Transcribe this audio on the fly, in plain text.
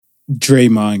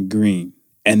Draymond Green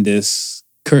and this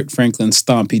Kurt Franklin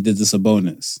stomp he did to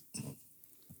Sabonis.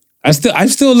 I'm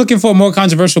still looking for a more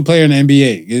controversial player in the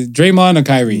NBA. Is Draymond or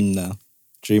Kyrie? No.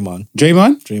 Draymond.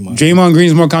 Draymond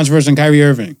Green's more controversial than Kyrie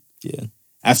Irving. Yeah.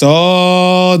 After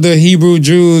all the Hebrew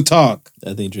Jew talk.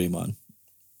 I think Draymond.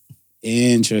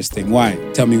 Interesting. Why?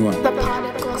 Tell me why.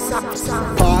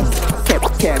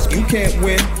 Podcast, you can't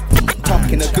win.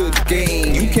 Talking a good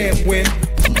game, you can't win.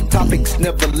 Topics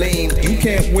never lame, you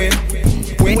can't win.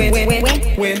 Win.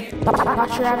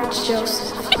 Watch your average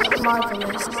Joseph.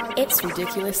 Marvelous. It's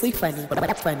ridiculously funny.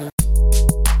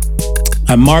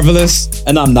 I'm Marvelous.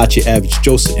 And I'm not your average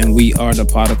Joseph. And we are the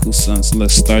Particle Sons. So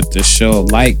let's start the show.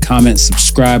 Like, comment,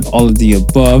 subscribe, all of the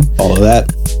above. All of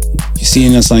that. You're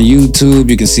seeing us on YouTube.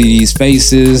 You can see these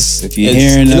faces. If you're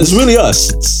hearing us. It's really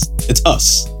us. It's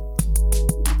us.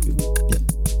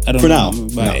 I don't for know now.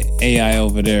 about AI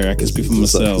over there. I can speak for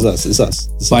myself. It's us.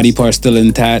 Body parts still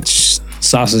intact.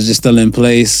 Sausage is still in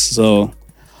place. So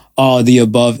all the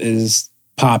above is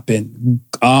popping.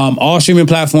 All streaming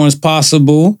platforms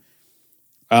possible.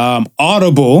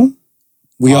 Audible.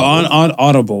 We are on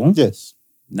Audible. Yes.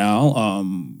 Now,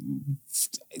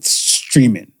 it's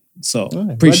streaming. So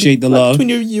right. appreciate the love.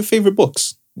 Between your favorite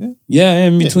books. Yeah,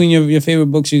 in between your favorite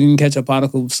books, you can catch a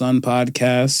Particle Son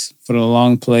podcast for the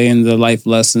long play and the life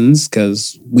lessons,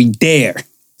 because we dare.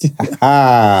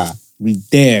 We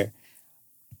dare.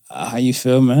 How you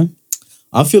feel, man?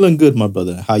 I'm feeling good, my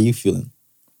brother. How you feeling?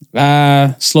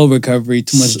 Slow recovery.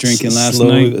 Too much drinking last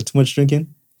night. Too much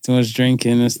drinking? Too much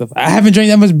drinking and stuff. I haven't drank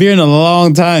that much beer in a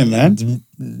long time, man.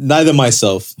 Neither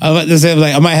myself. I was about to say,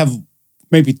 like, I might have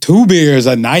maybe 2 beers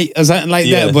a night or something like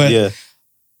that, but I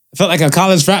felt like a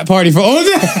college frat party for all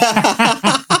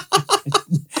that.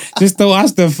 Just to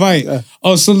watch the fight.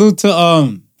 Oh, salute to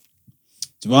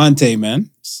Javante, man.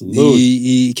 Salute.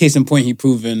 He case in point, he's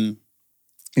proven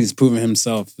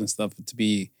himself and stuff to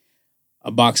be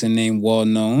a boxing name well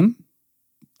known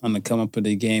on the come up of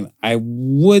the game. I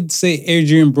would say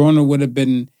Adrian Broner would have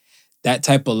been that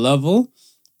type of level,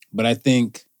 but I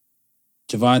think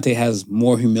Javante has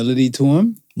more humility to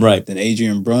him than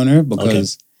Adrian Broner,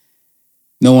 because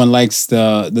no one likes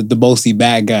the boasty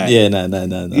bad guy. Yeah, no.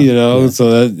 You know,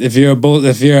 so if you're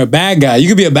a bad guy, you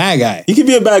could be a bad guy. You can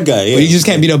be a bad guy, yeah. But you just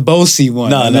can't be the boasty one.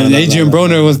 No, Adrian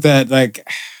Broner was that, like...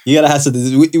 You gotta have to...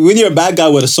 When you're a bad guy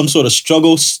with some sort of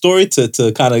struggle story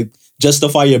to kind of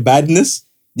justify your badness,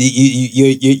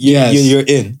 you're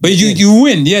in. But you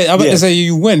win. Yeah, I'm about to say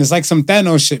you win. It's like some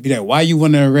Thanos shit. Be like, why you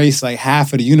want to erase like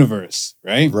half of the universe,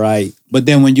 right? Right. But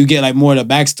then when you get like more of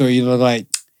the backstory, you look like,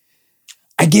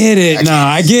 I get it.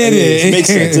 I get it.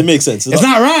 It makes sense. It's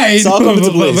not right. It's all coming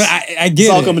into place. But I get it. It's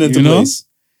all coming into place.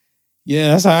 Yeah,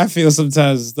 that's how I feel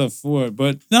sometimes stuff for it.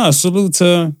 But no, salute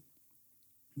to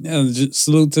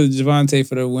Javante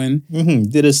for the win. Mm-hmm.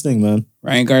 Did his thing, man.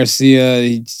 Ryan Garcia,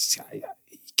 he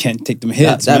can't take them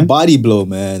hits. That body blow,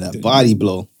 man. Body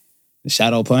blow. The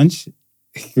shadow punch.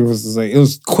 It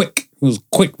was quick. It was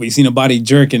quick. But you seen a body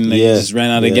jerk and they just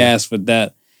ran out of gas for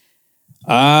that.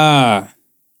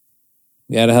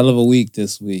 We had a hell of a week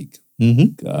this week.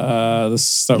 Mm-hmm. Let's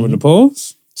start with the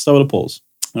polls. Start with the polls.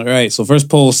 All right. So first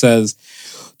poll says,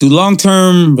 do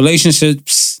long-term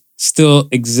relationships still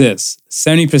exist?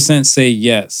 70% say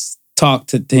yes. Talk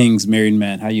to things, married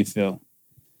man. How you feel?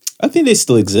 I think they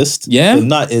still exist. Yeah? But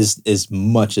not as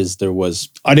much as there was.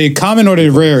 Are they common or are they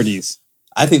rarities?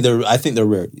 I think they're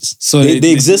rarities. So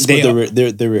they exist, but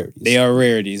they're rarities. They are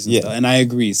rarities. And I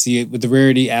agree. See, with the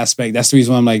rarity aspect, that's the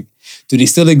reason why I'm like, do they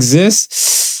still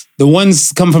exist? The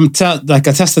ones come from like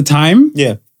a test of time?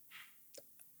 Yeah.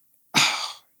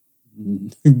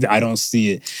 I don't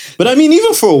see it. But I mean,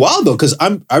 even for a while though, because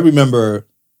I remember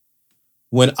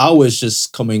when I was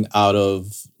just coming out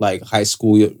of like high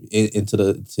school into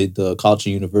the college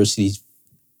and university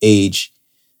age,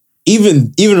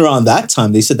 even around that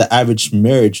time, they said the average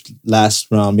marriage lasts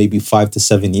around maybe 5 to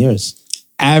 7 years.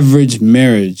 Average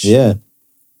marriage? Yeah.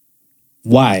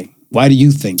 Why? Why do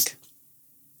you think?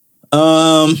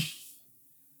 I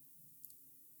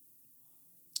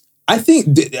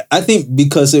think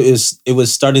because it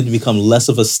was starting to become less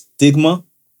of a stigma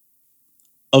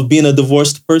of being a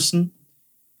divorced person,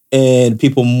 and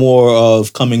people more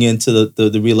of coming into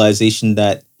the realization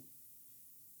that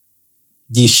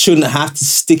you shouldn't have to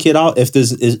stick it out if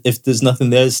there's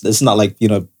nothing there. It's not like, you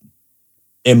know,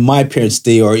 in my parents'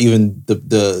 day or even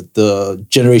the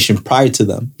generation prior to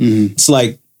them. Mm-hmm. It's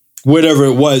like whatever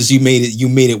it was, you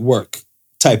made it work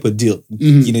type of deal.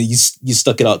 Mm-hmm. You know, you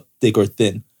stuck it out thick or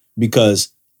thin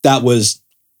because that was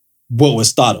what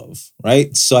was thought of,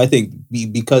 right? So I think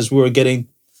because we were getting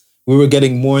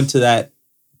more into that,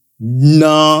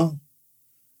 nah,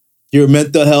 your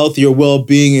mental health, your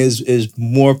well-being is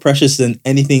more precious than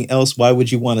anything else. Why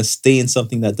would you want to stay in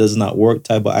something that does not work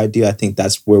type of idea? I think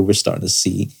that's where we're starting to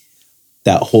see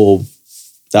that whole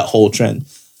trend.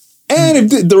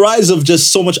 And the rise of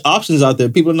just so much options out there,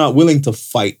 people are not willing to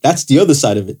fight. That's the other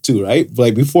side of it too, right?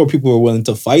 Like before, people were willing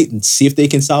to fight and see if they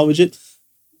can salvage it.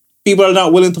 People are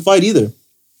not willing to fight either.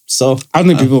 So I don't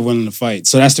think people are willing to fight.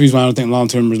 So that's the reason why I don't think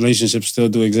long-term relationships still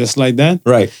do exist like that.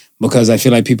 Right. Because I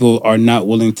feel like people are not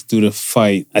willing to do the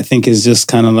fight. I think it's just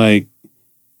kind of like,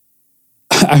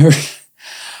 I heard,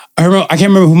 I can't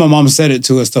remember who my mom said it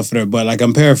to and stuff for her, but like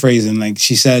I'm paraphrasing. Like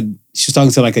she said, she was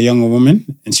talking to like a younger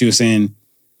woman and she was saying,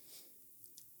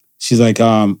 she's like,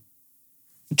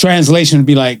 translation would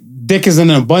be like, dick is in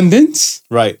abundance.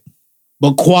 Right.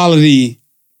 But quality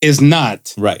is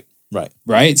not. Right.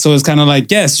 Right? So it's kind of like,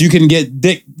 yes, you can get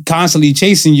dick constantly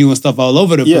chasing you and stuff all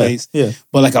over the place. Yeah.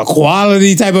 But like a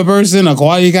quality type of person, a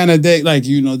quality kind of dick, like,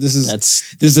 you know, this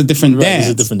is a different dance.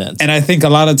 It's a different dance. And I think a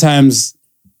lot of times,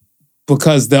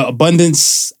 because the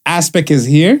abundance aspect is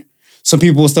here, some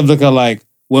people will still look at like,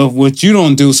 well, what you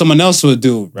don't do, someone else would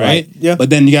do, right? Yeah. But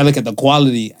then you gotta look at the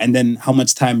quality and then how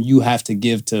much time you have to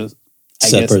give to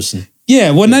set person.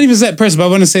 Yeah, well, not even set person, but I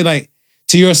want to say like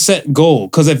to your set goal.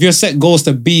 Because if your set goal is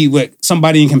to be with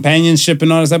somebody in companionship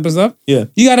and all this type of stuff, yeah,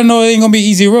 you gotta know it ain't gonna be an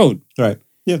easy road. Right.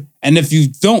 Yeah. And if you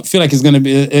don't feel like it's gonna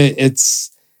be,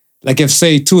 it's like if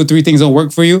say 2 or 3 things don't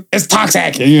work for you, it's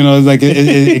toxic. You know, like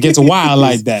it gets wild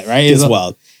like that, right? It's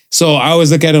wild. So I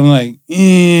always look at them like,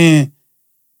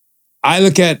 I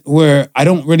look at where I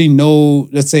don't really know,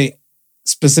 let's say,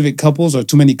 specific couples or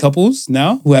too many couples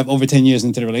now who have over 10 years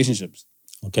into their relationships.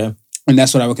 Okay. And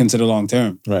that's what I would consider long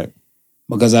term. Right.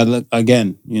 Because I look,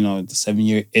 again, you know, the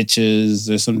 7-year itches,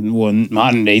 there's some, well,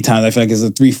 modern day times, I feel like it's a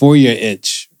 3-4 year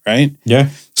itch, right? Yeah.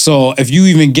 So if you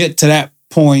even get to that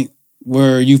point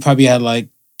where you probably had like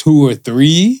 2 or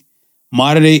 3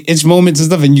 modern day itch moments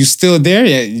and stuff and you still there,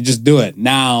 yeah, you just do it.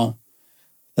 Now,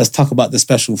 let's talk about the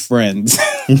special friends.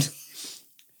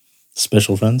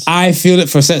 Special friends? I feel it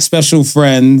for special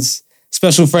friends.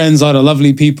 Special friends are the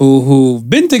lovely people who've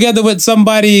been together with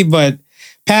somebody, but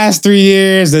past 3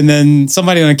 years, and then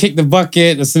somebody gonna kick the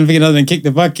bucket, a significant other and kick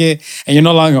the bucket, and you're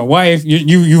no longer a wife.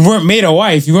 You weren't made a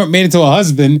wife. You weren't made into a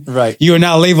husband. Right. You are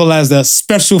now labeled as the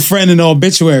special friend in the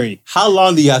obituary. How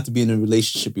long do you have to be in a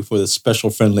relationship before the special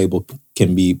friend label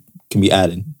can be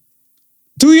added?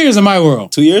 2 years in my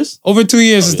world. 2 years? Over 2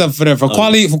 years and stuff for that. For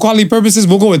quality purposes,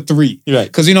 we'll go with 3. Right.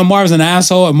 Because you know Marv's an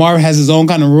asshole and Marv has his own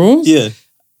kind of rules. Yeah.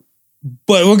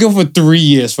 But we'll go for 3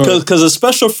 years. Because a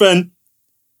special friend,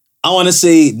 I want to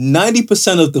say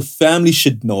 90% of the family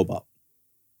should know about.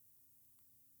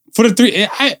 For the 3,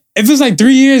 if it's like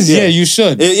 3 years, yeah, you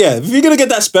should. Yeah, if you're gonna get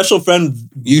that special friend,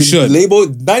 you should label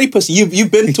 90%.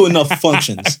 You've been to enough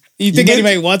functions. You think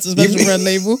anybody wants a special friend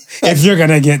label? If you're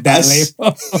gonna get that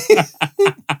label,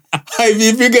 I mean,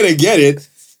 if you're gonna get it,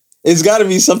 it's got to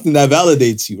be something that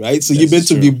validates you, right? So you've been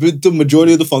to the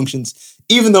majority of the functions.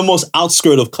 Even the most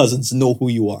outskirt of cousins know who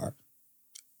you are.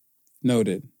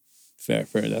 Noted. Fair.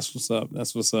 That's what's up.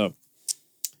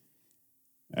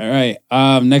 All right.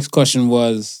 Next question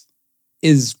was,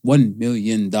 is $1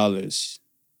 million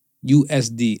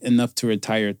USD enough to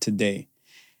retire today?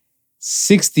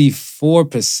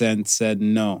 64% said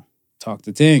no. Talk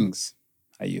to things.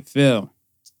 How you feel?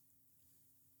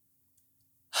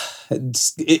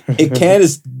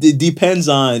 It depends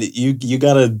on you.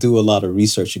 Got to do a lot of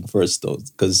researching first, though,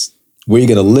 because where you're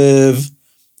gonna live.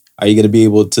 Are you going to be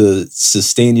able to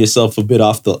sustain yourself a bit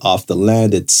off the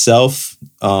land itself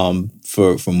for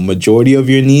majority of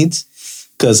your needs?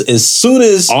 Because as soon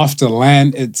as off the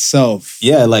land itself,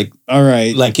 yeah, like all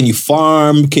right, like can you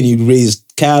farm? Can you raise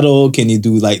cattle? Can you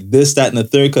do like this, that, and the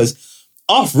third? Because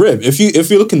off rip, if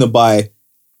you're looking to buy,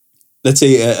 let's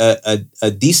say a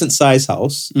decent sized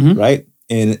house, right,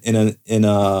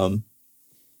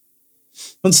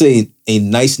 let's say a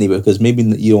nice neighborhood, because maybe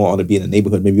you don't want to be in a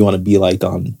neighborhood. Maybe you want to be like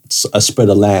on a spread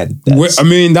of land. $1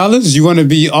 million? You want to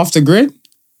be off the grid?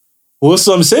 Well, that's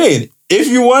what I'm saying. If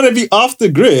you want to be off the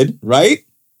grid, right,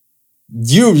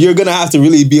 you're gonna have to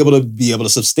really be able to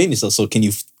sustain yourself. So can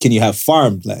you have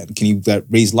farmland? Can you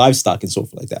raise livestock and so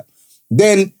forth like that?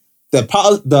 Then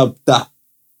the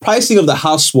pricing of the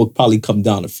house will probably come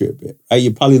down a fair bit, right?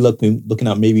 You're probably looking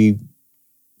at maybe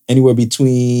anywhere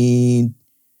between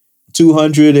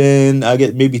 200 and I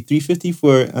get maybe 350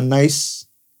 for a nice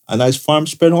farm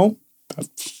spread home.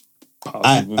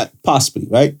 Possibly,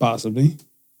 right? Possibly.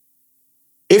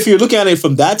 If you're looking at it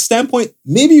from that standpoint,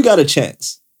 maybe you got a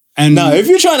chance. And now, if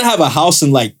you're trying to have a house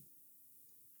in like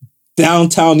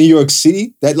downtown New York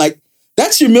City,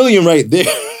 that's your million right there.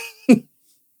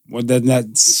 Well, then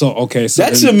that's so okay. So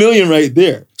That's then, $1 million right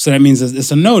there. so that means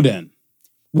it's a no then.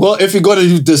 Well, if you go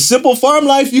to the simple farm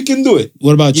life, you can do it.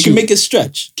 What about you? You can make it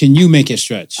stretch. Can you make it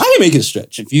stretch? I can make it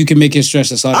stretch. If you can make it stretch,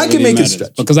 that's all that I can really make it matters.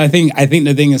 stretch. Because I think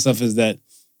the thing and stuff is that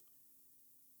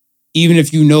even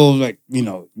if you know, like, you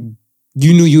know,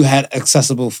 you knew you had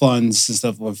accessible funds and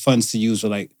stuff, or funds to use for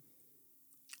like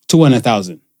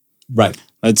 200,000. Right.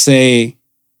 Let's say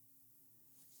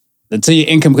your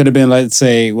income could have been, we'll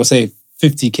say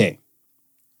 50K.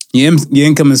 Your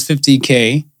income is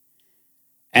 50K,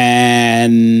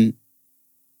 and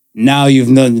now you've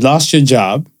lost your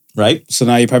job. Right. So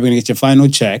now you're probably gonna get your final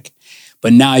check,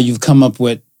 but now you've come up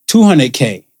with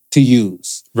 200K to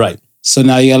use. Right. So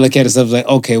now you gotta look at it stuff like,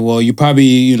 okay, well, you probably,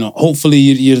 you know, hopefully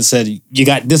you said you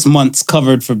got this month's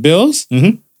covered for bills.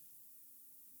 Mm-hmm.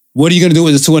 What are you gonna do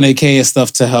with the 200K and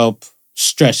stuff to help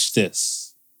stretch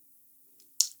this?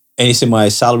 And you say my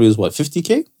salary is what,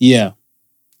 50K? Yeah.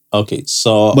 Okay,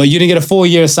 so But you didn't get a full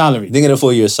year salary. they get a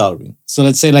 4-year salary. So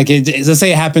let's say let's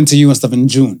say it happened to you and stuff in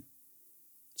June.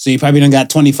 So you probably done got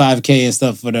 25K and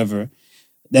stuff, whatever,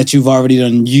 that you've already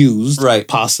done used. Right.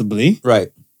 Possibly.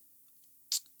 Right.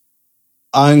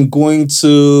 I'm going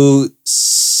to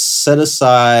set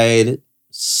aside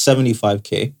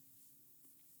 75K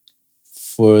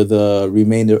for the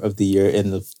remainder of the year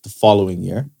and the following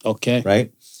year. Okay.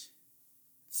 Right.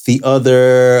 The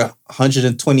other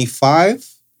 125,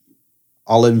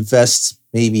 I'll invest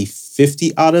maybe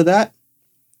 50 out of that.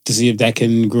 To see if that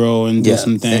can grow and do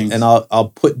some things. And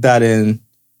I'll put that in.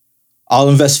 I'll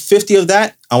invest 50 of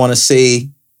that. I want to say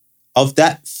of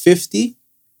that 50,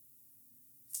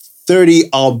 30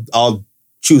 I'll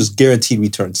choose guaranteed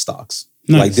return stocks.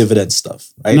 Nice. Like dividend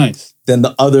stuff, right? Nice. Then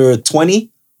the other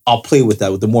 20, I'll play with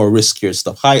that, with the more riskier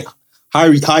stuff. High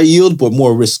yield, but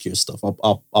more riskier stuff.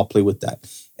 I'll play with that.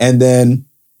 And then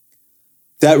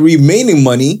that remaining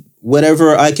money,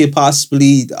 whatever I could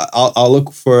possibly, I'll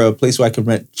look for a place where I can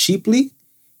rent cheaply,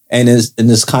 and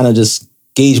just kind of just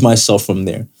gauge myself from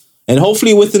there. And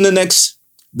hopefully within the next,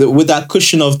 with that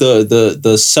cushion of the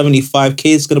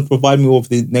 75K it's going to provide me over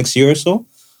the next year or so,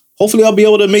 hopefully I'll be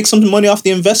able to make some money off the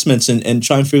investments and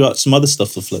try and figure out some other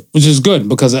stuff to flip. Which is good,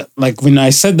 because like when I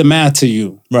said the math to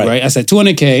you, right? I said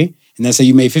 200K, and then say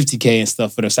you made 50K and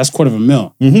stuff for this. That's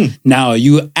 $250,000. Mm-hmm. Now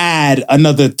you add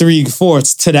another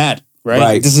 3/4 to that,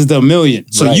 right? This is the $1 million.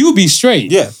 So you be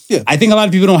straight. Yeah. I think a lot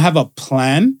of people don't have a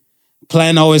plan.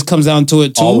 Plan always comes down to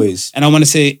it too. Always. And I want to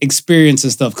say experience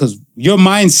and stuff, because your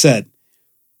mindset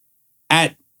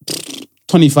at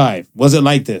 25, was it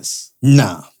like this?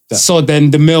 Nah. So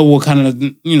then the mill will kind of,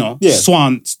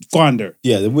 squander.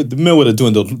 Yeah, the mill would have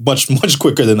doing it much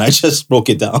quicker than I just broke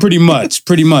it down. Pretty much.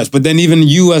 But then even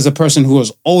you as a person who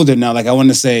is older now, like I want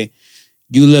to say,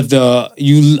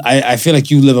 I feel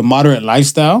like you live a moderate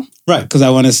lifestyle. Right. Because I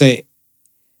don't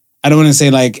want to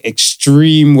say like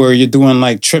extreme where you're doing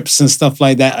like trips and stuff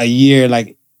like that a year,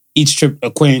 like each trip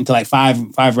equating to like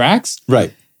five racks.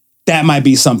 Right. That might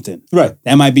be something. Right.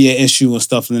 That might be an issue and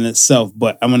stuff in itself.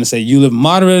 But I'm going to say you live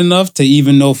moderate enough to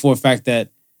even know for a fact that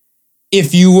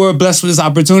if you were blessed with this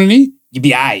opportunity, you'd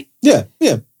be all right. Yeah.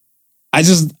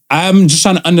 I'm just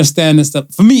trying to understand this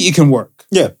stuff. For me, it can work.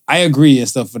 Yeah. I agree and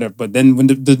stuff with that. But then when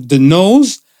the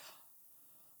no's,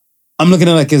 I'm looking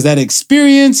at like, is that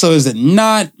experience or is it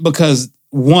not? Because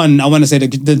one, I want to say the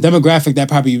demographic that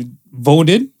probably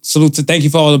voted. Thank you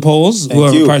for all the polls,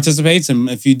 whoever participates. And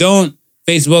if you don't,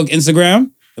 Facebook,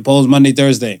 Instagram, the polls Monday,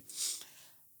 Thursday.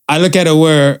 I look at it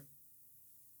where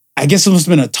I guess it must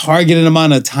have been a targeted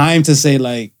amount of time to say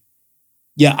like,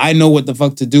 yeah, I know what the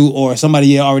fuck to do, or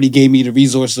somebody already gave me the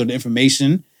resources or the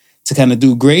information to kind of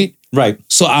do great. Right.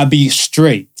 So I'll be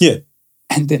straight. Yeah.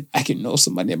 And then I can know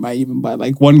somebody that might even buy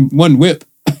like one whip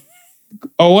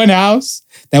or one house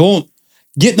that won't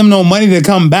get them no money to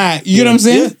come back. You know what I'm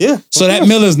saying? Yeah. So that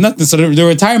mill is nothing. So the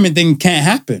retirement thing can't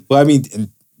happen. Well, I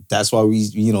mean, that's why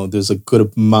there's a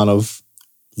good amount of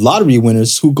lottery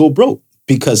winners who go broke,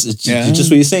 because it's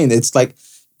just what you're saying. It's like,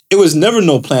 it was never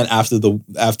no plan after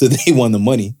they won the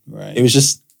money. Right. It was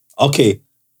just, okay,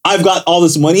 I've got all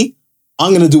this money.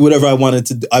 I'm going to do whatever I wanted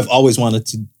to do. I've always wanted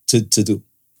to do.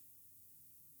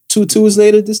 2 tours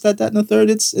later, this, that, and the third,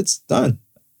 it's done.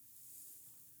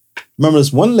 Remember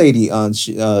this one lady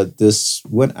this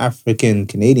one African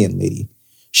Canadian lady,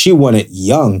 she won it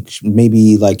young,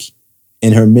 maybe like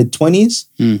in her mid-20s.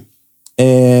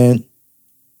 And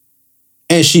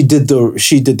she did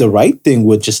the right thing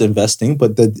with just investing,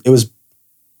 but it was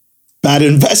bad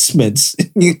investments.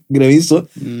 You know what I mean? So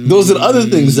those are the other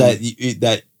things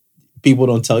that people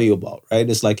don't tell you about, right?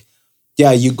 It's like,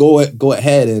 yeah, you go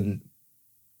ahead and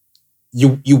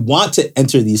you want to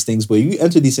enter these things, but you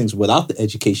enter these things without the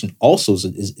education also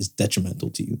is detrimental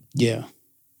to you. Yeah.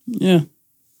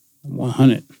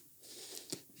 100.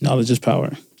 Knowledge is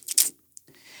power.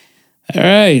 All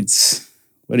right.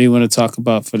 What do you want to talk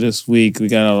about for this week? We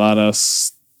got a lot of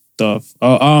stuff.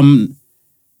 Let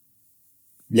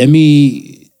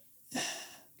me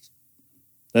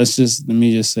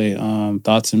just say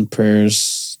thoughts and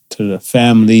prayers to the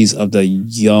families of the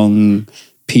young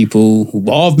people who've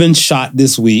all been shot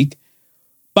this week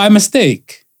by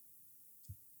mistake.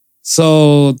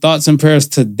 So thoughts and prayers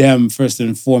to them first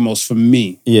and foremost from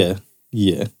me. Yeah.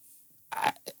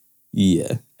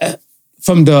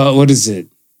 From the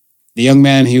young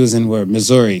man, he was in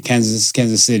Missouri,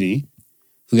 Kansas City,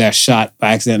 who got shot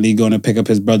by accidentally going to pick up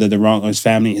his brother his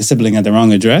family, his sibling at the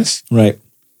wrong address. Right.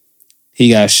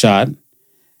 He got shot.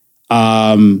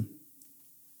 The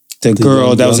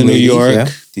girl that was in New York.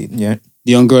 Yeah.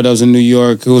 The young girl that was in New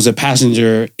York, who was a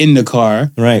passenger in the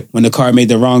car. Right. When the car made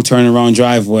the wrong turn, the wrong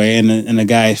driveway, and the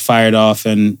guy fired off,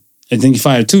 and I think he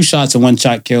fired 2 shots and 1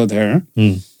 shot killed her.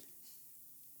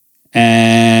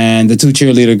 And the 2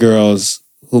 cheerleader girls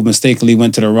who mistakenly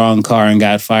went to the wrong car and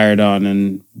got fired on,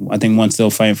 and I think one's still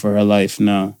fighting for her life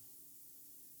now.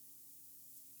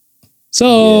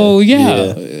 So,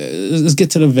 let's get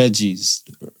to the veggies.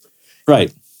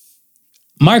 Right.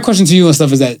 My question to you and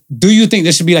stuff is that, do you think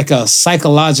there should be like a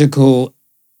psychological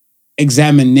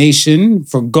examination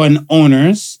for gun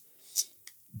owners?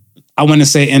 I want to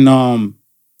say in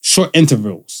short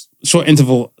intervals. Short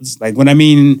intervals. Like when I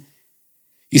mean,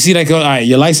 you see like, all right,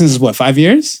 your license is what, 5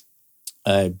 years?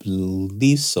 I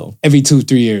believe so. Every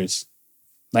 2-3 years.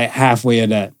 Like halfway of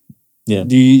that. Yeah.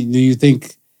 Do you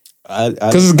think...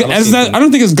 Because I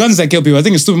don't think it's guns that kill people. I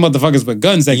think it's stupid motherfuckers, but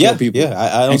guns that kill people. Yeah,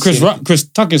 I don't. And Chris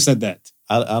Tucker said that.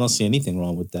 I don't see anything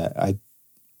wrong with that.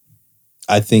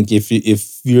 I think if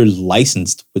you're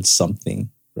licensed with something,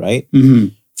 right?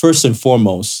 Mm-hmm. First and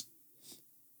foremost,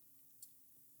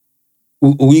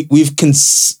 we've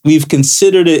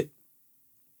considered it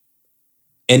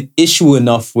an issue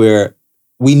enough where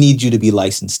we need you to be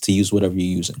licensed to use whatever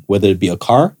you're using, whether it be a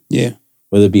car,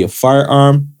 whether it be a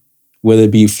firearm, whether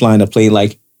it be flying a plane.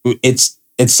 Like it's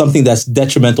something that's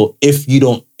detrimental if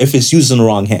it's used in the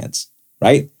wrong hands,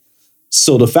 right?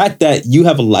 So the fact that you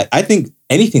have I think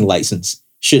anything licensed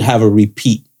should have a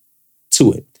repeat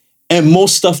to it, and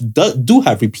most stuff do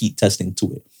have repeat testing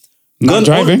to it. Not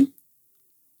driving.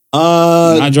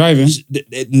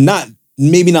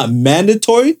 Maybe not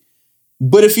mandatory,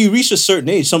 but if you reach a certain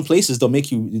age, some places they'll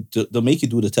make you do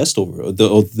the test over, or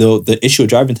they'll issue a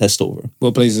driving test over.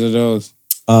 What places are those?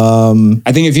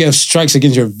 I think if you have strikes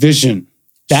against your vision.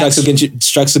 Strikes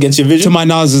against your vision? To my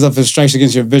knowledge, stuff is strikes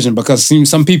against your vision, because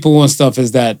some people and stuff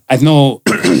is that, I know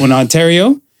in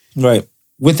Ontario, right?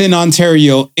 Within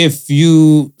Ontario, if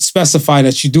you specify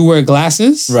that you do wear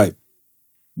glasses, right,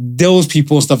 those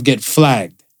people and stuff get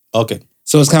flagged. Okay.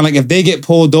 So it's kind of like if they get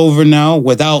pulled over now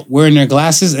without wearing their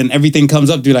glasses and everything comes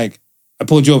up, you're like, I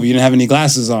pulled you over, you didn't have any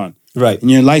glasses on. Right.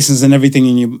 And your license and everything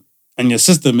in your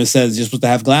system, it says you're supposed to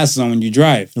have glasses on when you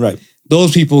drive. Right.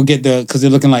 Those people get because they're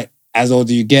looking like, as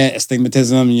older you get,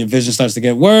 astigmatism and your vision starts to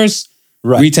get worse.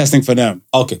 Right. Retesting for them.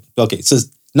 Okay. So it's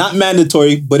not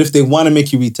mandatory, but if they want to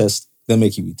make you retest, they'll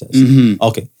make you retest. Mm-hmm.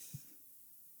 Okay.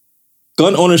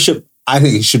 Gun ownership, I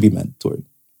think it should be mandatory.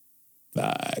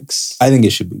 Facts. I think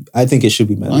it should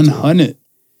be mandatory. 100.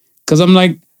 Because I'm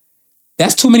like,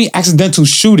 that's too many accidental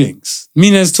shootings.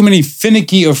 Meaning there's too many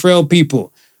finicky or frail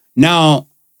people. Now,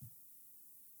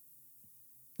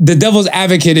 the devil's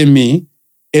advocate in me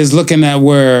is looking at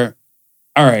where,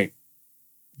 all right,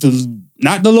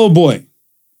 not the little boy,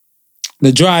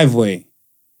 the driveway.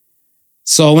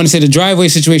 So I want to say the driveway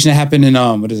situation that happened in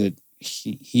what is it?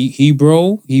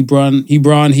 Hebron,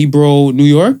 New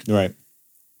York. Right.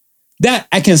 That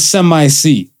I can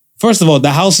semi-see. First of all,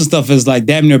 the house and stuff is like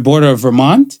damn near border of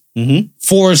Vermont. Mm-hmm.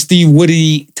 Foresty,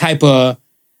 woody type of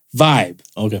vibe.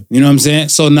 Okay. You know what I'm saying?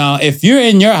 So now if you're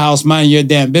in your house, minding your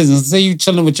damn business, say you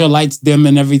chilling with your lights dim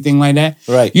and everything like that.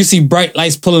 Right. You see bright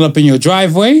lights pulling up in your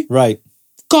driveway. Right.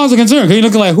 Cause a concern. Because you're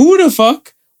looking like, who the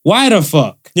fuck? Why the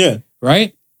fuck? Yeah.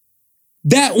 Right?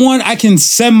 That one I can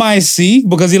semi-see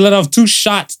because he let off 2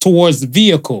 shots towards the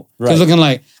vehicle. Right. So it's looking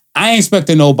like, I ain't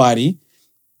expecting nobody.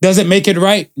 Does it make it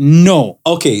right? No.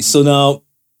 Okay, so now,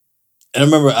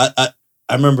 and I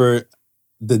remember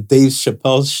the Dave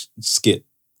Chappelle skit.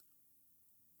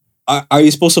 Are you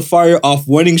supposed to fire off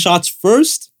warning shots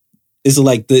first? Is it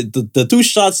like the 2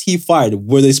 shots he fired,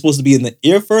 were they supposed to be in the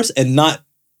air first and not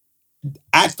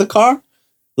at the car?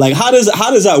 Like, how does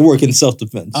that work in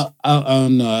self-defense? I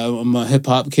don't know. I'm a hip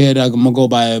hop kid. I'm gonna go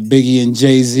by Biggie and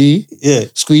Jay-Z. Yeah.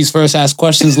 Squeeze first, ask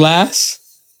questions last.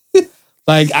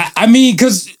 Like, I mean,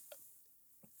 because,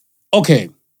 okay.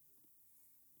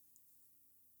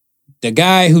 The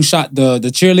guy who shot the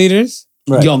cheerleaders,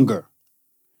 Right. younger.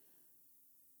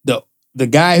 The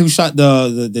guy who shot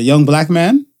the young black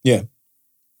man, Yeah.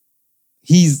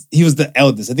 he was the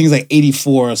eldest. I think he's like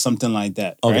 84 or something like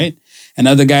that, Okay. right? And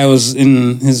the other guy was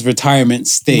in his retirement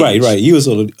stage. Right. He was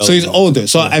older. So he's older.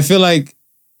 So Yeah. I feel like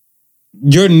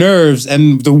your nerves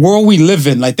and the world we live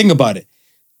in, like, think about it.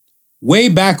 Way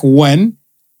back when,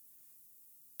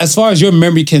 as far as your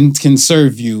memory can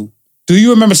serve you, do you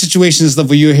remember situations and stuff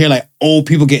where you hear like old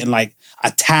people getting like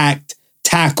attacked,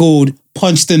 tackled,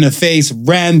 punched in the face,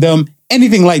 random,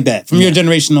 anything like that from your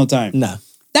generational time? Nah.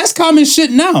 That's common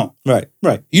shit now. Right.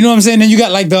 You know what I'm saying? Then you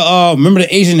got like the, remember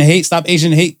the Asian hate, stop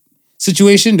Asian hate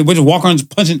situation? They would just walk around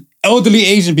just punching elderly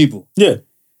Asian people. Yeah.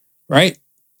 Right?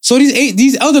 So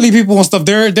these elderly people and stuff,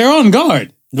 they're on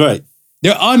guard. Right.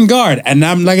 They're on guard. And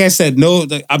I'm, like I said, no,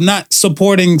 I'm not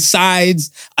supporting sides.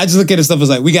 I just look at it stuff as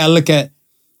like, we got to look at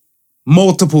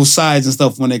multiple sides and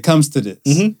stuff when it comes to this.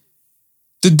 Mm-hmm.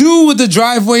 The dude with the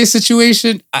driveway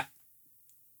situation,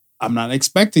 I'm not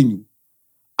expecting you.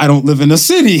 I don't live in a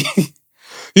city.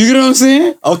 You get what I'm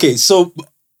saying? Okay,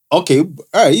 all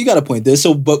right, you got a point there.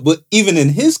 So, but even in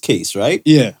his case, right?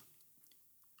 Yeah.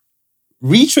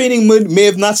 Retraining may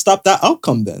have not stopped that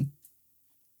outcome then.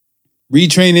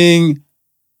 Retraining,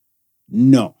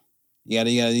 no. You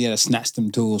gotta snatch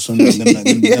them tools from them.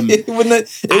 It wouldn't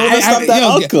stop that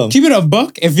outcome. Keep it a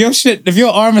buck. If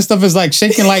your arm and stuff is like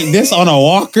shaking like this on a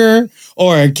walker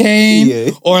or a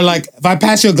cane, or like if I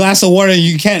pass you a glass of water and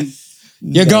you can't,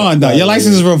 you're gone, dog. Your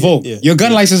license is revoked. Your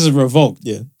gun license is revoked.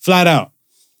 Yeah. Flat out.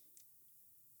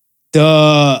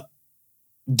 The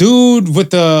dude with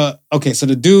the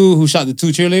dude who shot the two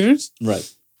cheerleaders. Right.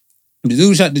 The dude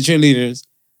who shot the cheerleaders,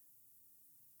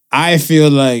 I feel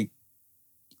like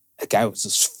that guy was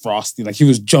just frosty. Like, he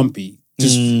was jumpy.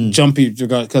 Just jumpy,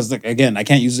 because, like, again, I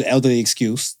can't use the elderly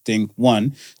excuse thing,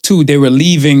 one. Two, they were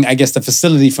leaving, I guess, the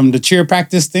facility from the cheer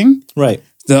practice thing. Right.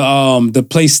 The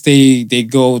place they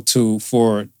go to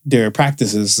for their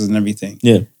practices and everything.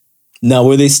 Yeah. Now,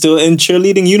 were they still in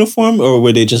cheerleading uniform, or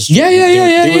were they just... Yeah.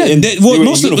 They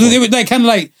were like kind of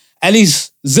like at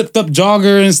least zipped up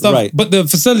jogger and stuff. Right. But the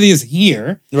facility is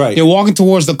here. Right. They're walking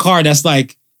towards the car that's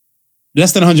like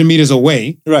less than 100 meters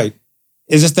away. Right.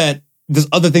 It's just that there's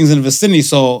other things in the vicinity.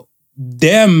 So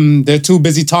they're too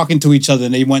busy talking to each other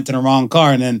and they went to the wrong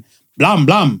car and then blam,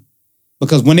 blam.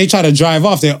 Because when they try to drive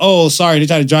off, they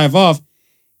try to drive off.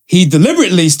 He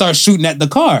deliberately starts shooting at the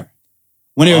car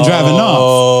when they were driving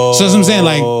off. So that's what I'm saying.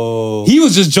 Like, he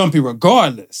was just jumpy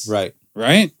regardless. Right.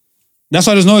 Right? That's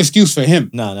why there's no excuse for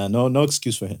him. No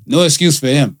excuse for him. No excuse for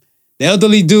him. The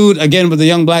elderly dude, again, with the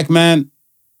young black man,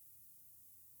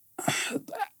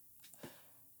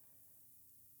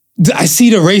 I see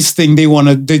the race thing they want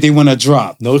to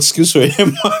drop. No excuse for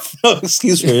him. No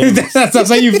excuse for him. That's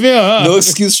how you feel, huh? No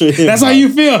excuse for him. That's how you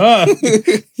feel, huh?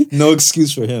 No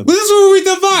excuse for him. But this is where we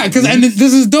divide. And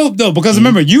this is dope, though. Because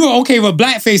remember, you were okay with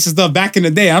blackface and stuff back in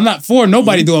the day. I'm not for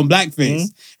nobody doing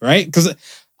blackface, right? Because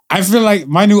I feel like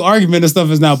my new argument and stuff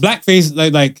is now blackface,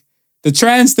 like the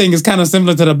trans thing is kind of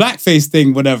similar to the blackface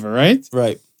thing, whatever, right?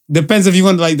 Right. Depends if you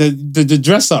want like the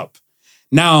dress up.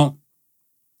 Now,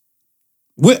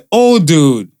 with old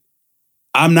dude,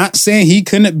 I'm not saying he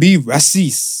couldn't be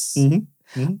racist.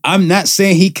 I'm not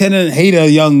saying he couldn't hate a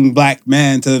young black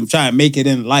man to try and make it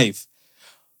in life.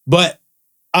 But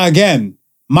again,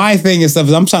 my thing and stuff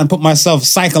is I'm trying to put myself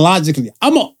psychologically.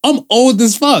 I'm old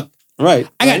as fuck. Right.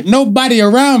 I got nobody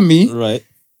around me. Right.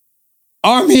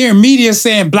 I'm hearing media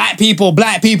saying black people do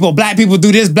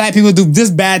this, black people do this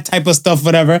bad type of stuff,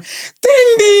 whatever.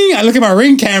 Ding, ding. I look at my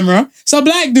Ring camera. It's a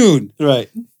black dude. Right.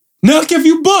 Knock if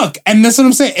you buck. And that's what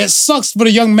I'm saying. It sucks for the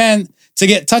young man to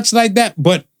get touched like that,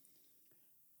 but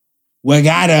we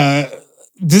gotta...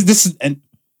 This is... And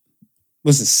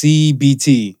what's it?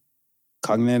 CBT.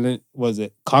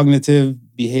 Cognitive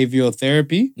behavioral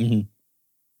therapy.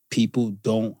 People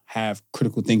don't have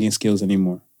critical thinking skills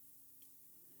anymore.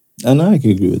 And I can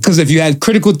agree with that. Because if you had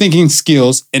critical thinking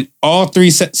skills in all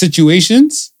three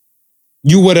situations,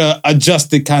 you would have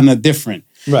adjusted kind of different.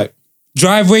 Right.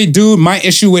 Driveway dude, my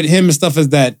issue with him and stuff is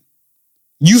that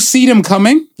you see them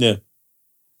coming. Yeah.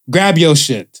 Grab your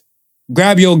shit.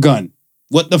 Grab your gun.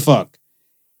 What the fuck?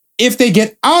 If they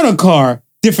get out of car,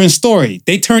 different story.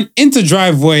 They turn into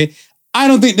driveway. I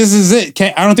don't think this is it.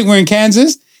 I don't think we're in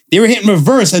Kansas. They were hitting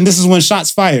reverse and this is when shots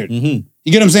fired. You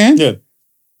get what I'm saying? Yeah.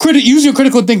 use your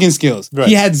critical thinking skills. Right.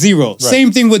 He had 0. Right.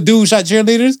 Same thing with dude shot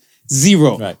cheerleaders,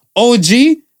 0. Right. OG,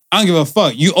 I don't give a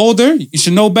fuck. You older, you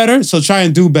should know better, so try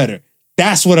and do better.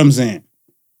 That's what I'm saying.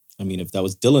 I mean, if that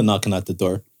was Dylan knocking at the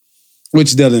door.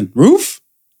 Which Dylan? Roof?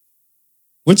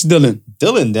 Which Dylan?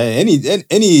 Dylan,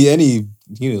 any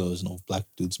you know, there's no black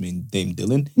dude's named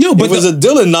Dylan. No, but if it was a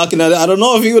Dylan knocking at it, I don't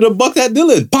know if he would have bucked that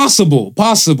Dylan.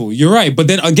 Possible. You're right. But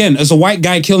then again, as a white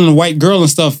guy killing a white girl and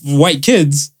stuff, white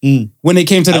kids, when it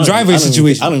came to the driveway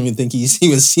situation. I don't even think he's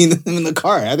even seen him in the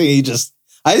car. I think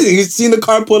he's seen the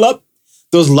car pull up,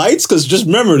 those lights, because just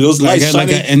remember, those lights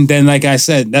shining. And then, like I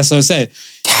said, that's what I said.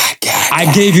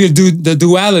 I gave you the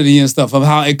duality and stuff of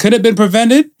how it could have been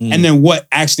prevented and then what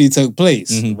actually took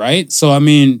place, right? So, I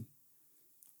mean,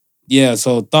 yeah,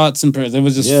 so thoughts and prayers. It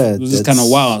was just kind of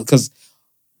wild because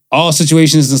all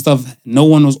situations and stuff, no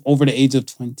one was over the age of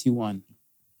 21.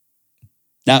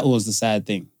 That was the sad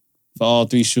thing for all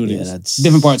 3 shootings. Yeah, that's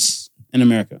different parts in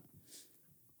America.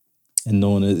 And no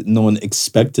one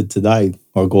expected to die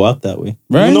or go out that way.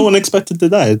 Right? No one expected to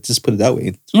die. Just put it that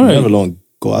way. Right. Never long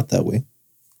go out that way.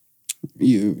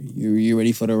 You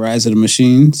ready for the rise of the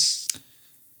machines?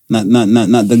 Not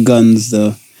the guns.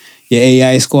 Your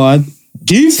AI squad.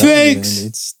 Deepfakes.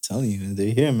 It's telling you,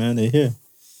 they're here, man. They're here.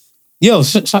 Yo,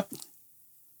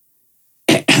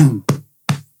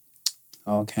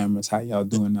 all cameras, how y'all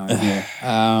doing out here?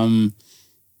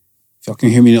 If y'all can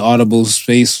hear me in the audible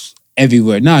space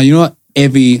everywhere. Now, you know what?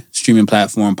 Every streaming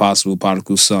platform possible,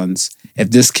 Particle Sons. If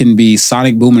this can be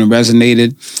sonic boom and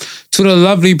resonated to the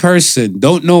lovely person,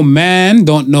 don't know man,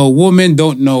 don't know woman,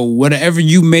 don't know whatever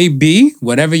you may be,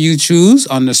 whatever you choose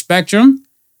on the spectrum,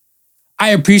 I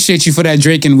appreciate you for that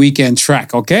Drake and Weekend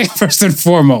track, okay? First and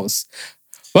foremost.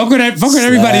 Fuck with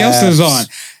everybody else is on.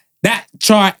 That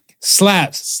track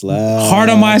slaps. Heart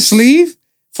on my sleeve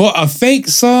for a fake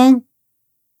song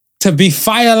to be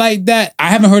fire like that. I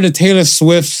haven't heard of Taylor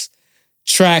Swift's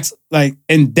tracks like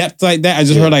in depth like that. I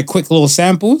just heard like quick little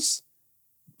samples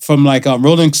from like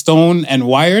Rolling Stone and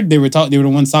Wired. They were the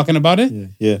ones talking about it.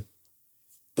 Yeah.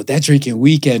 But that Drake and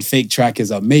Weekend fake track is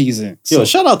amazing. Yo,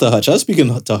 shout out to Hutch. I was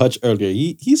speaking to Hutch earlier.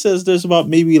 He says there's about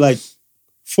maybe like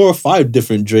 4 or 5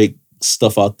 different Drake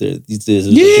stuff out there these days.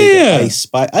 Yeah.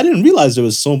 I didn't realize there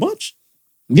was so much.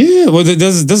 Yeah, well,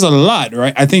 there's a lot,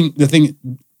 right? I think the thing,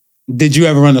 did you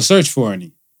ever run a search for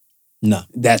any? No.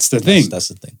 That's the thing. That's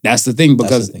the thing. That's the thing,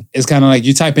 because it's kind of like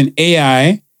you type in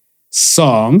AI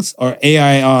songs or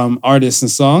AI artists and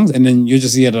songs, and then you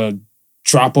just get a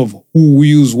drop of who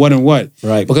use what and what.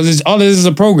 Right. Because all it is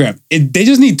a program. They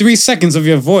just need 3 seconds of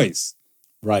your voice.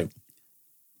 Right.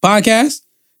 Podcast,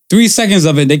 3 seconds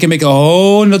of it, they can make a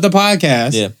whole nother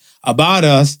podcast about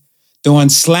us doing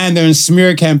slander and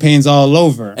smear campaigns all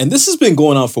over. And this has been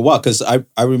going on for a while, because I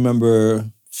remember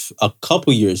a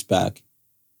couple years back,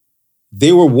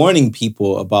 they were warning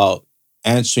people about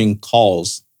answering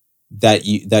calls that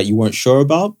you weren't sure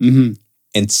about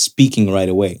and speaking right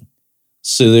away.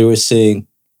 So they were saying,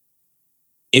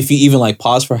 if you even like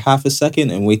pause for half a second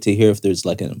and wait to hear if there's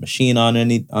like a machine on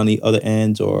the other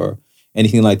end or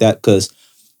anything like that,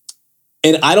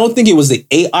 and I don't think it was the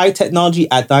AI technology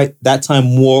at that time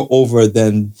more over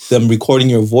than them recording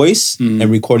your voice and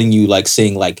recording you like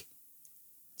saying like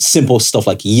simple stuff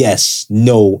like yes,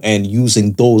 no, and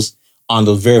using those on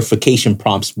the verification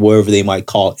prompts wherever they might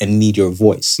call and need your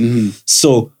voice.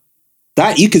 So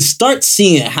that you can start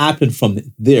seeing it happen from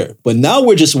there. But now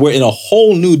we're in a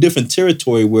whole new different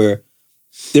territory where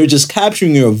they're just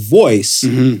capturing your voice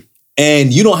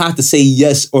and you don't have to say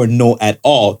yes or no at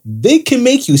all. They can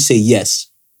make you say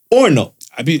yes or no.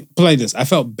 Play this. I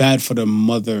felt bad for the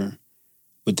mother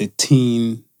with the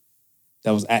teen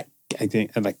that was at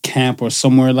a camp or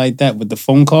somewhere like that with the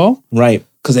phone call. Right.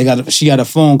 Because she got a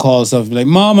phone call and stuff like,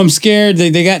 Mom, I'm scared.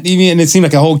 They got me, and it seemed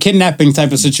like a whole kidnapping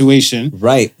type of situation.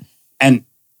 Right. And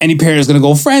any parent is going to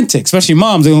go frantic, especially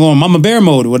moms. They're going to go in mama bear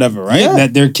mode or whatever, right? Yeah.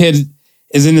 That their kid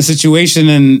is in a situation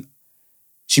and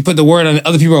she put the word on,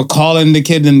 other people are calling the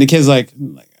kid, and the kid's like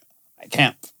I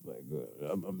can't.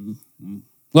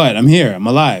 What? I'm here. I'm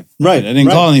alive. Right. I didn't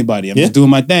call anybody. I'm just doing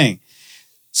my thing.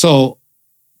 So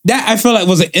that I feel like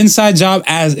was an inside job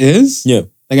as is. Yeah.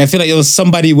 Like I feel like it was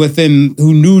somebody within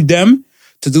who knew them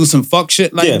to do some fuck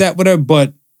shit like that, whatever.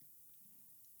 But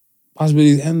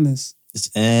possibilities endless. It's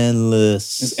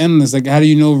endless. It's endless. Like, how do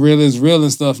you know real is real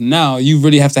and stuff? Now you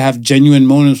really have to have genuine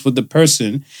moments with the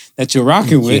person that you're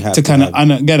rocking with to kind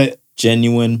of get it.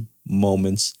 Genuine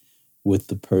moments with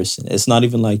the person. It's not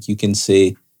even like you can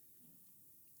say.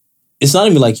 It's not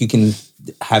even like you can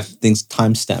have things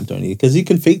time stamped or anything, because you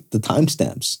can fake the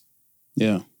timestamps.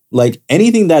 Yeah. Like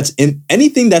anything that's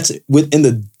within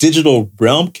the digital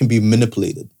realm can be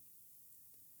manipulated.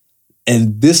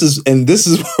 And this is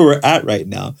where we're at right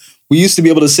now. We used to be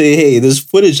able to say, hey, there's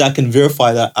footage I can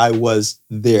verify that I was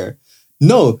there.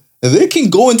 No, they can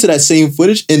go into that same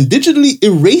footage and digitally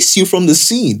erase you from the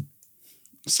scene.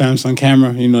 Samsung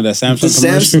camera, you know that Samsung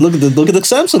commercial. Look at the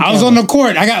Samsung camera. I was on the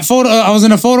court. I was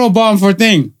in a photo bomb for a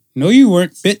thing. No, you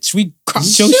weren't, bitch. We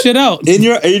cropped your shit out. And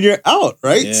you're out,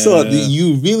 right? Yeah. So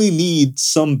you really need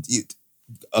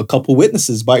a couple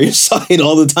witnesses by your side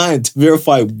all the time to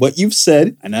verify what you've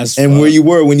said and where you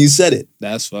were when you said it.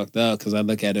 That's fucked up because I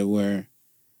look at it where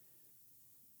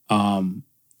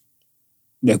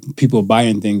like people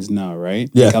buying things now, right?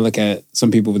 Yeah. Like I look at some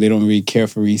people, they don't really care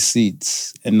for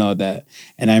receipts and all that.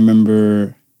 And I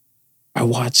remember I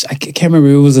can't remember,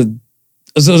 it was on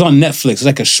Netflix. It was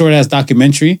like a short ass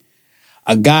documentary.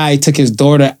 A guy took his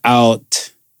daughter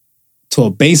out to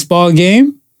a baseball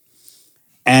game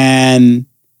and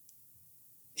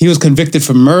he was convicted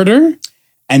for murder.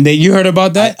 And you heard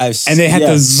about that? And they had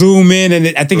to zoom in,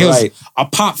 and I think it was a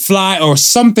pop fly or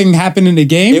something happened in the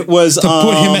game. It was to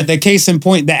put him at the case in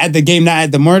point that at the game, not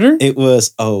at the murder. It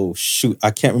was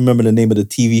I can't remember the name of the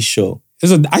TV show.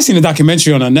 I seen a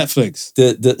documentary on Netflix.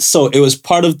 So it was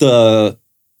part of the.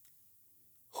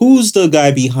 Who's the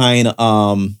guy behind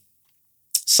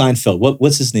Seinfeld?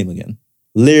 What's his name again?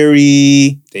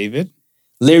 Larry David.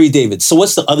 So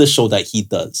what's the other show that he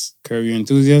does? Curb Your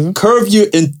Enthusiasm? Curb Your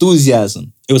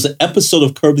Enthusiasm. It was an episode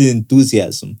of Curb Your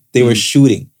Enthusiasm. They were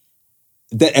shooting.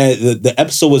 The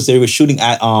episode was they were shooting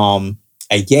at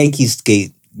Yankees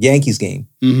game.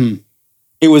 Mm-hmm.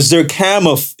 It was their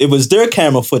camera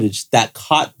footage that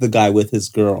caught the guy with his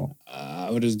girl.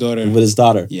 With his daughter. With his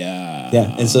daughter. Yeah.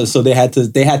 Yeah. And so they had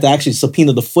to actually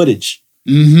subpoena the footage.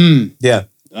 Mm-hmm. Yeah.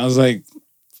 I was like,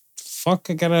 fuck,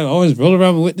 I gotta always roll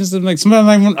around with witnesses. Like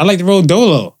sometimes I like to roll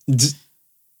dolo.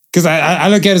 Because I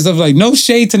look at it stuff like, no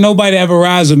shade to nobody that ever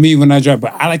rides with me when I drive,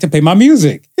 but I like to play my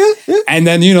music. Yeah. And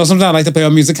then, sometimes I like to play my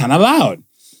music kind of loud.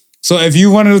 So if you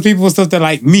one of those people with stuff that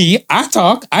like me, I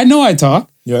talk. I know I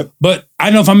talk. Yeah. But I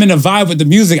know if I'm in a vibe with the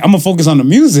music, I'm going to focus on the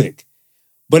music.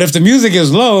 But if the music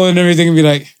is low and everything, can be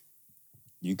like,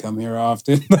 you come here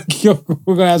often? Like, yo,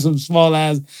 we're going to have some small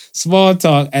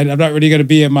talk. And I'm not really going to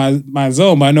be in my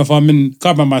zone. But I know if I'm in the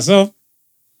car by myself,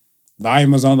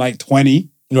 volume was on like 20.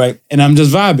 Right. And I'm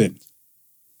just vibing.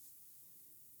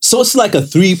 So it's like a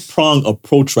 3-pronged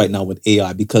approach right now with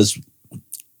AI because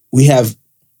we have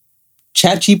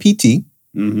ChatGPT.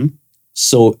 Mm-hmm.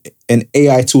 So an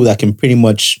AI tool that can pretty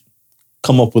much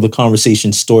come up with a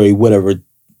conversation, story, whatever,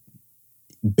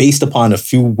 based upon a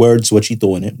few words, what you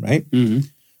throw in it, right? Mm-hmm.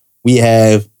 We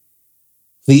have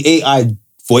the AI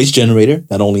voice generator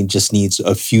that only just needs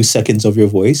a few seconds of your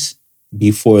voice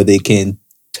before they can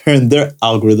turn their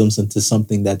algorithms into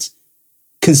something that's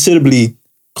considerably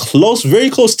close, very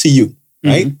close to you,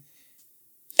 right? Mm-hmm.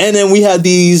 And then we have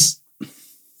these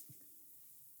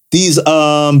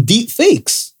deep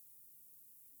fakes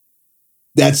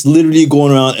that's literally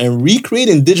going around and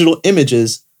recreating digital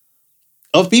images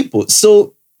of people.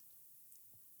 So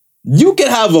you can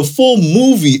have a full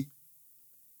movie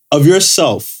of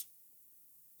yourself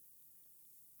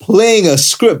playing a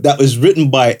script that was written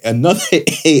by another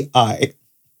AI.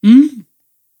 Mm-hmm.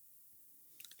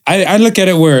 I look at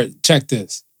it where, check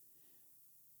this.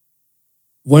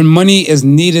 When money is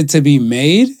needed to be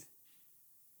made,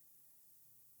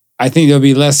 I think there'll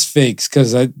be less fakes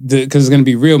because there's going to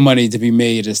be real money to be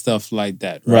made and stuff like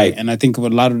that. Right. And I think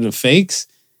with a lot of the fakes,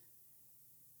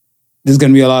 there's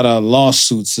going to be a lot of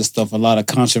lawsuits and stuff, a lot of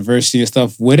controversy and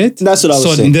stuff with it. That's what I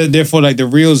was saying. So therefore, like the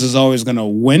reals is always going to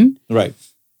win. Right.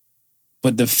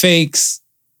 But the fakes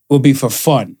will be for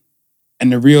fun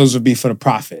and the reals will be for the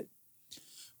profit.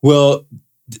 Well,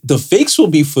 the fakes will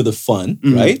be for the fun,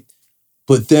 mm-hmm. right?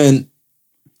 But then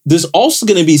there's also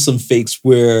going to be some fakes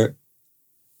where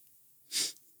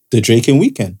the Drake and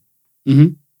Weekend. Mm-hmm.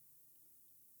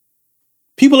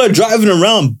 People are driving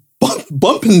around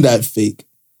bumping that fake.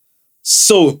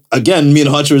 So again, me and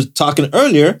Hunter were talking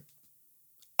earlier.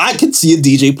 I could see a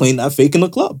DJ playing that fake in the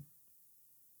club.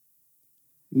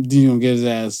 You don't get his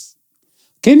ass.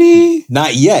 Can he?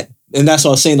 Not yet. And that's what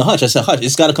I was saying to Hutch. I said, Hutch,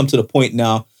 it's got to come to the point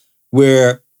now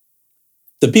where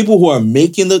the people who are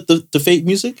making the fake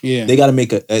music, they got to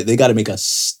make a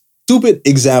stupid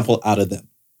example out of them,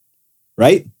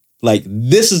 right? Like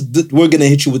this is we're gonna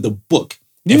hit you with the book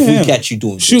if we catch you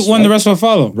doing shoot this, one, right? The rest will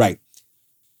follow. Right.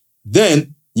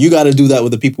 Then you got to do that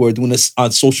with the people who are doing this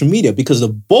on social media because the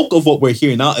bulk of what we're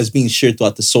hearing now is being shared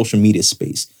throughout the social media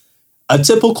space. A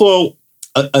typical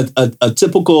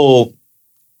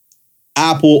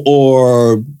Apple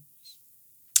or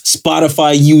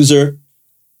Spotify user,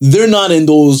 they're not in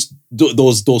those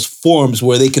forums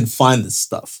where they can find this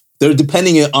stuff. They're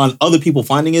depending on other people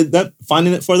finding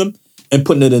it for them and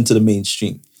putting it into the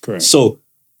mainstream. Correct. So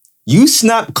you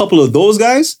snap a couple of those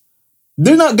guys,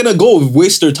 they're not gonna go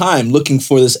waste their time looking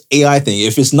for this AI thing.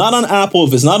 If it's not on Apple,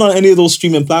 if it's not on any of those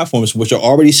streaming platforms, which are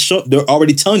already they're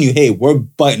already telling you, hey, we're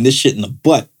biting this shit in the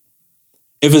butt.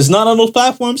 If it's not on those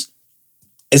platforms,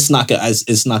 it's not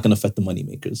gonna affect the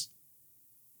moneymakers.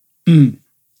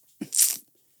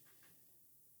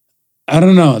 I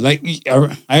don't know. Like,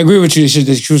 I agree with you. They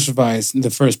should crucify the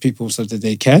first people so that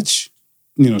they catch.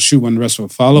 Shoot when the rest will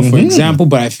follow, for example.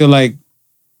 But I feel like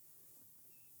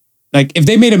if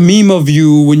they made a meme of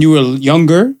you when you were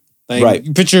younger, like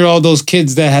you picture all those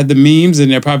kids that had the memes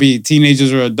and they're probably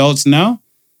teenagers or adults now,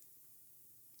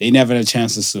 they never had a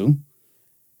chance to sue.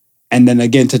 And then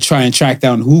again, to try and track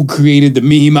down who created the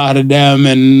meme out of them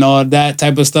and all that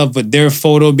type of stuff, but their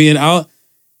photo being out,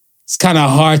 it's kind of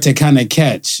hard to kind of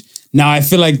catch. Now, I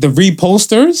feel like the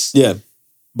reposters,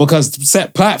 because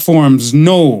set platforms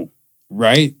know,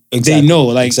 right? Exactly. They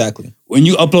know, exactly. When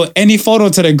you upload any photo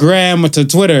to the gram or to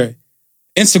Twitter,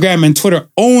 Instagram and Twitter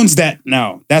owns that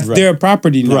now. That's their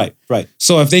property now. Right.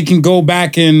 So if they can go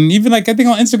back and even I think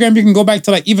on Instagram, you can go back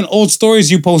to even old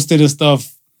stories you posted and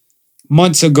stuff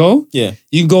months ago. Yeah.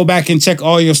 You can go back and check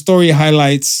all your story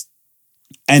highlights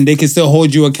and they can still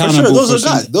hold you accountable. For sure, those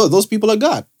are God. Those people are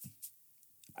God.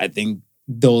 I think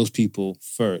those people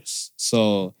first.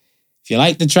 So if you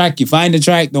like the track, you find the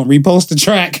track, don't repost the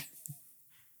track.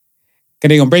 Cause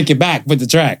they're gonna break it back with the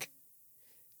track.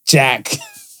 Jack.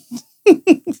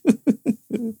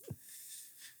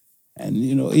 And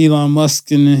Elon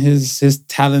Musk and his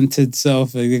talented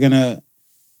self, they're gonna.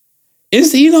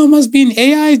 Is Elon Musk being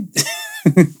AI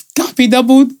copy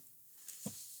doubled?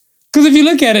 Because if you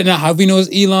look at it now, how we know is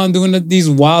Elon doing these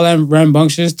wild and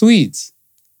rambunctious tweets?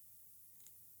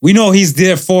 We know he's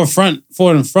there forward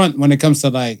and front when it comes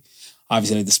to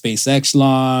obviously the SpaceX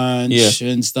launch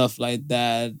and stuff like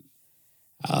that.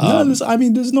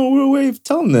 There's no real way of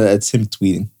telling that it's him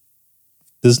tweeting.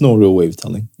 There's no real way of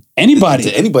telling anybody.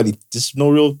 To anybody, there's no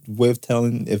real way of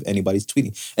telling if anybody's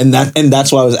tweeting, and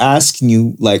that's why I was asking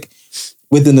you,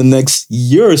 within the next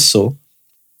year or so,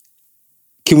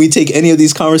 can we take any of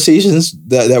these conversations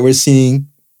that we're seeing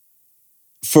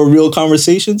for real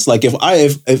conversations?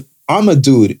 If I'm a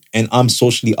dude and I'm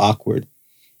socially awkward,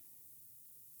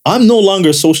 I'm no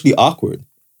longer socially awkward.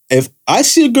 If I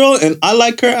see a girl and I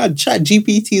like her, I'd chat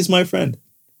GPT is my friend.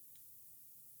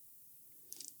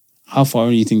 How far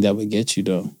do you think that would get you,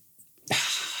 though?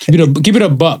 Keep it a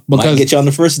buck, because might get you on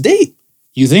the first date.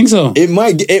 You think so? It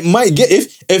might get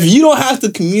if you don't have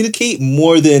to communicate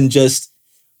more than just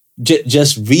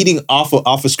reading off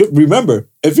a script. Remember,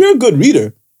 if you're a good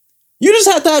reader, you just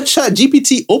have to have Chat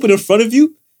GPT open in front of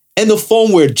you and the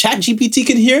phone where Chat GPT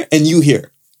can hear and you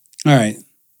hear. All right.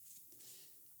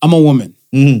 I'm a woman.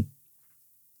 Mm-hmm.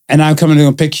 And I'm coming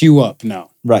to pick you up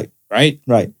now. Right. I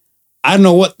don't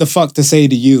know what the fuck to say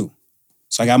to you.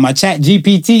 So I got my Chat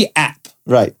GPT app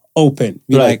open.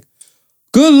 Be like,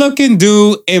 good looking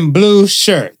dude in blue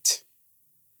shirt.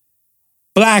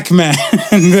 Black man.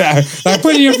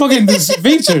 Put in your fucking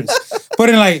features. Put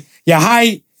in your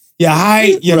height,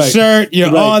 your shirt,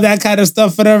 your all that kind of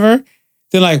stuff, whatever.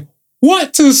 They're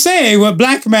what to say with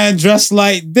black man dressed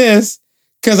like this?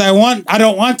 Because I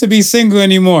don't want to be single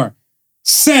anymore.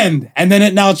 Send. And then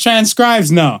it now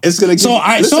transcribes now. It's gonna give, hold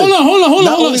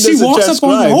on. She walks up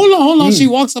on you. Hold on. She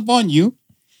walks up on you.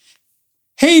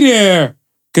 Hey there,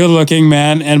 good looking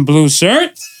man in blue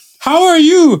shirt. How are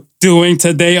you doing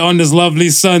today on this lovely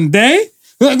Sunday?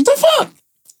 What the fuck?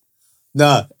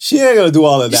 Nah, she ain't gonna do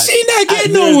all of that. She not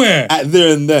getting nowhere. At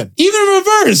there and then. Even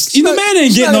reverse. The man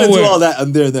ain't getting nowhere. Do all that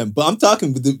and there and then. But I'm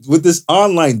talking with this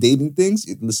online dating things.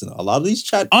 Listen, a lot of these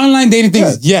online dating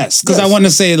things, yes. Because I want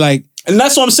to say and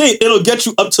that's what I'm saying. It'll get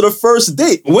you up to the first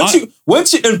date. Once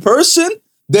you're in person,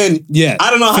 then I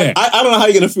don't know how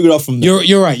you're gonna figure it out from there.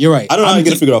 You're right. I don't know how you're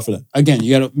gonna figure it out from there. Again,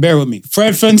 you gotta bear with me.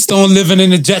 Fred Flintstone living in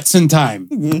the Jetson time.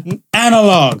 Mm-hmm.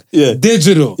 Analog. Yeah.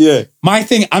 Digital. Yeah. My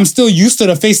thing, I'm still used to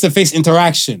the face-to-face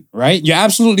interaction, right? You're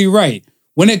absolutely right.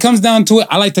 When it comes down to it,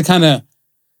 I like to kind of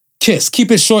kiss.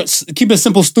 Keep it short, keep it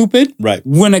simple, stupid. Right.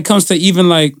 When it comes to even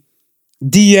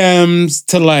DMs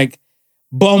to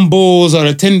Bumbles or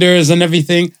the Tinders and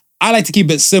everything, I like to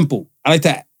keep it simple. I like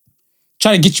to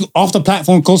try to get you off the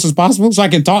platform close as possible so I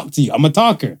can talk to you. I'm a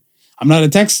talker. I'm not a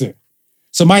texter.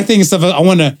 So my thing is I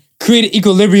want to create an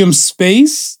equilibrium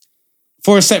space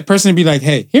for a set person to be like,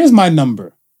 hey, here's my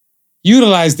number.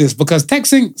 Utilize this because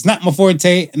texting is not my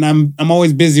forte and I'm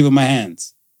always busy with my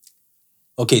hands.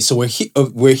 Okay, so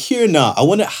we're here now. I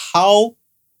wonder how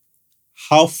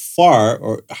far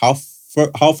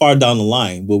down the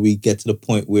line will we get to the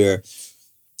point where,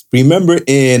 remember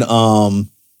in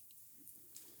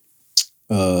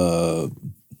that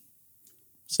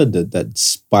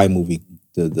spy movie,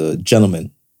 the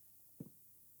Gentleman.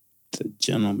 The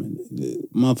Gentleman,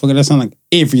 motherfucker, that sounds like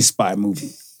every spy movie.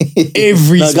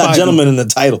 Every no, it got Gentleman in the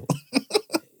title.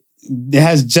 It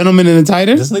has Gentleman in the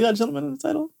title? Doesn't it got Gentleman in the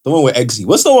title? The one with Eggsy.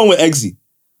 What's the one with Eggsy?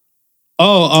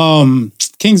 Oh,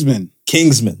 Kingsman.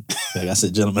 Like I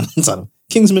said, Gentleman in the title.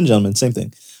 Kingsman, Gentleman, same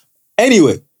thing.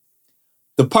 Anyway,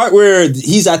 the part where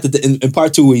he's at in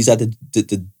part 2, where he's at the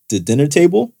dinner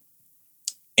table,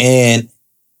 and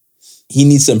he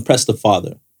needs to impress the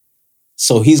father.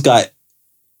 So he's got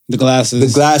the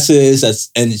glasses,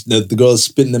 and the girl is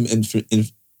spitting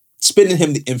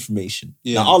him the information.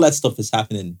 Yeah. Now all that stuff is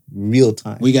happening in real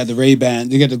time. We got the Ray-Ban,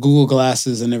 you got the Google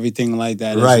glasses and everything like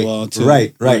that as well too.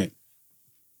 Right.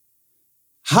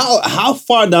 How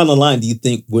far down the line do you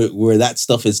think where that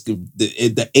stuff is,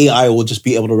 the AI will just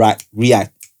be able to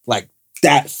react like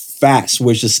that fast,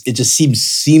 where it just seems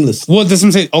seamless? Well, that's what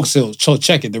I'm saying. Oh, so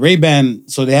check it. The Ray-Ban,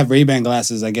 so they have Ray-Ban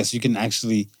glasses. I guess you can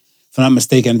actually, if I'm not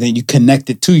mistaken, then you connect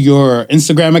it to your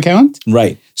Instagram account.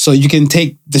 Right. So you can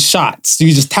take the shots.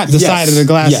 You just tap the side of the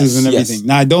glasses and everything. Yes.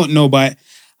 Now, I don't know, but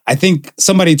I think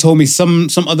somebody told me some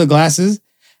other glasses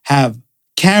have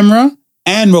camera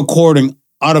and recording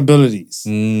audibilities.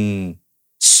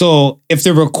 So if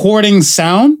they're recording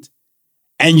sound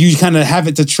and you kind of have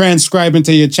it to transcribe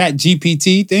into your chat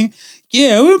GPT thing,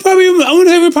 yeah, I want to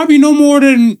say we're probably no more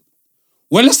than,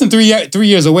 we're less than 3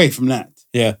 years away from that.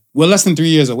 Yeah. We're less than 3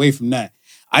 years away from that.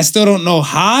 I still don't know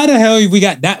how the hell we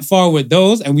got that far with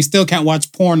those and we still can't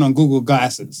watch porn on Google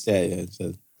Glasses. Yeah.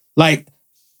 Like,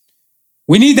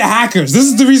 we need the hackers. This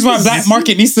is the reason why black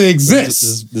market needs to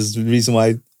exist. This is the reason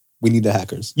why we need the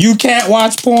hackers. You can't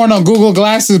watch porn on Google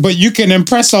Glasses, but you can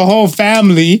impress a whole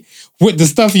family with the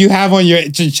stuff you have on your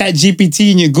chat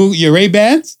GPT and your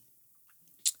Ray-Bans.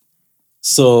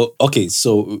 So, okay,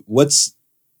 so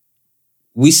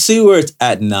we see where it's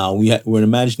at now. We're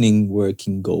imagining where it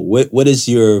can go. What is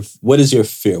your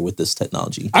fear with this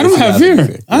technology? I don't have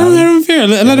fear. I don't have fear.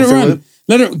 Let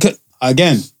it run.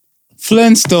 Again,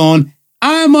 Flintstone.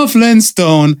 I'm a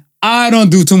Flintstone. I don't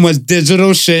do too much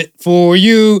digital shit for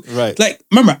you. Right. Like,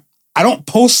 remember, I don't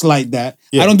post like that.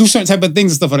 Yeah. I don't do certain type of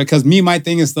things and stuff like that because my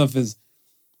thing and stuff is,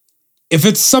 if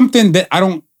it's something that I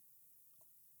want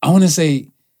to say,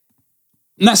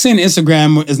 I'm not saying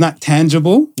Instagram is not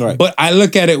tangible, right, but I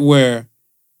look at it where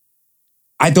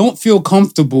I don't feel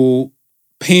comfortable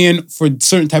paying for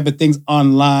certain type of things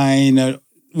online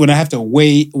when I have to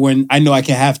wait, when I know I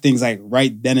can have things like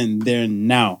right then and there and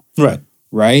now.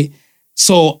 Right?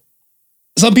 So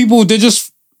some people, they're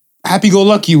just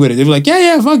happy-go-lucky with it. They're like,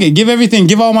 yeah, fuck it. Give everything.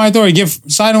 Give all my authority.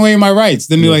 Sign away my rights.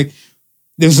 Then they're like,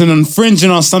 there's an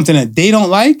infringement on something that they don't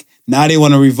like. Now they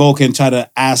want to revoke and try to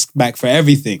ask back for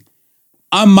everything.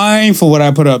 I'm mindful what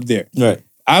I put up there. Right.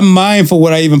 I'm mindful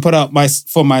what I even put up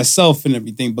for myself and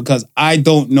everything because I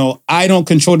don't know. I don't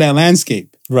control that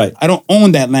landscape. Right. I don't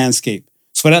own that landscape.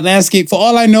 So for that landscape, for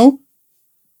all I know,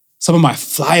 some of my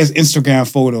flyest Instagram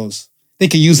photos, they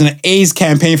could use in an AIDS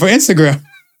campaign for Instagram.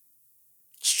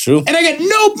 It's true. And I get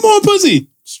no more pussy.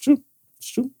 It's true.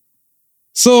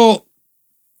 So,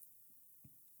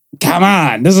 come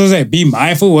on. This is it. Be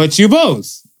mindful what you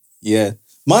post. Yeah.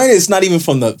 Mine is not even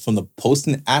from the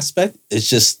posting aspect. It's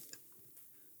just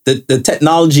the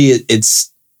technology.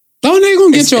 It's don't they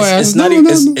gonna get your ass? It's not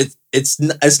even.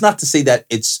 It's not to say that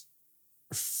it's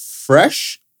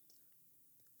fresh,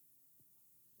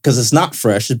 because it's not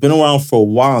fresh. It's been around for a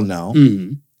while now.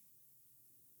 Mm-hmm.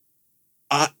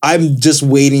 I'm just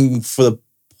waiting for the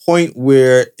point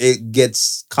where it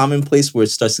gets commonplace, where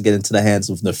it starts to get into the hands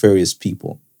of nefarious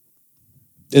people.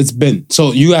 It's been.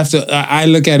 So you have to, I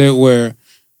look at it where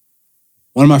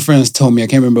one of my friends told me, I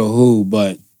can't remember who,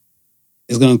 but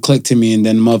it's going to click to me and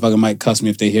then the motherfucker might cuss me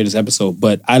if they hear this episode.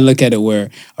 But I look at it where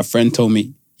a friend told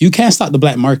me, you can't stop the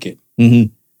black market.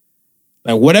 Mm-hmm.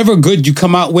 Like whatever good you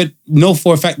come out with, know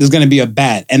for a fact there's going to be a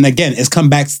bad. And again,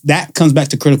 that comes back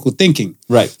to critical thinking.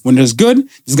 Right. When there's good,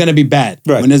 there's going to be bad.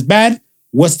 Right. When there's bad,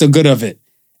 what's the good of it?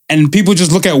 And people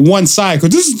just look at one side because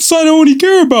this is the side I only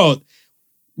care about.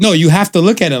 No, you have to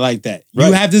look at it like that. Right.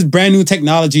 You have this brand new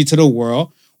technology to the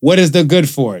world. What is the good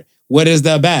for it? What is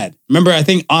the bad? Remember, I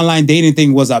think online dating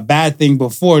thing was a bad thing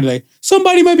before. Like,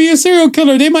 somebody might be a serial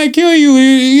killer. They might kill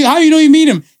you. How you know you meet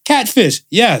him? Catfish.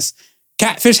 Yes.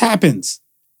 Catfish happens.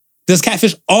 Does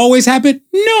catfish always happen?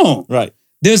 No. Right.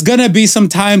 There's going to be some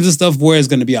times and stuff where it's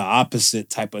going to be an opposite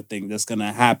type of thing that's going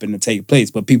to happen to take place.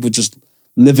 But people just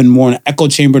living more in an echo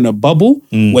chamber in a bubble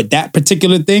with that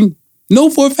particular thing, know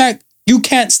for a fact you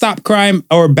can't stop crime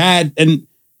or bad. And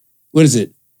what is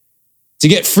it? To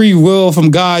get free will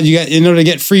from God, in order to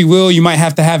get free will, you might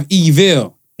have to have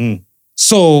evil.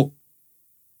 So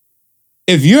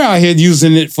if you're out here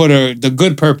using it for the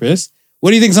good purpose, what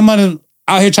do you think somebody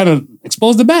out here trying to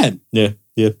expose the bad? Yeah.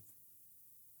 It's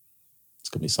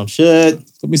gonna be some shit.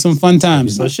 It's gonna be some fun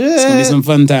times. It's gonna be some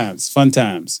fun times. Fun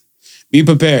times. Be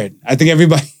prepared. I think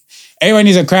everybody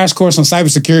needs a crash course on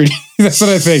cybersecurity. That's what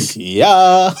I think.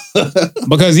 Yeah.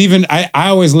 Because even I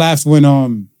always laughed when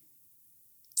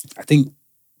I think,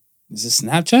 is it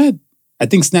Snapchat? I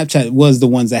think Snapchat was the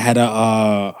ones that had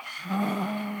a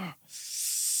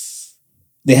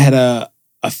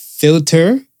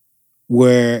filter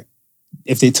where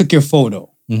if they took your photo,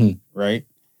 right?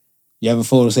 You have a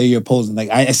photo, say you're posing. Like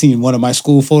I seen one of my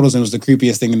school photos and it was the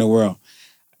creepiest thing in the world.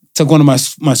 Took one of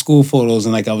my school photos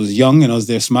and like I was young and I was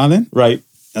there smiling. Right.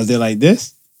 I was there like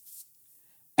this.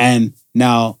 And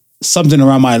now something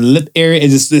around my lip area,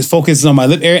 it focuses on my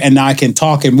lip area and now I can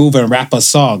talk and move and rap a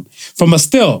song from a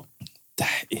still.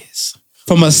 That is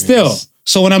from a still.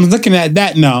 So when I'm looking at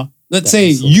that now, let's say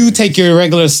you take your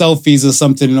regular selfies or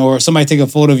something, or somebody take a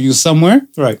photo of you somewhere.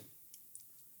 Right.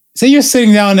 Say you're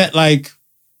sitting down at like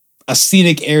a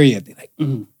scenic area. They're like,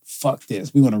 fuck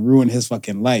this. We want to ruin his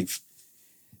fucking life.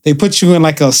 They put you in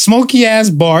like a smoky ass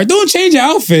bar. Don't change your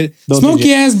outfit.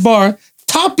 Smoky ass bar.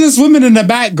 Topless women in the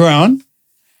background.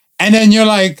 And then you're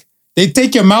like, they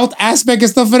take your mouth aspect and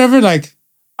stuff, whatever. Like,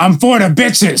 I'm for the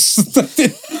bitches.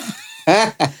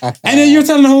 And then you're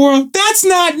telling the whole world, that's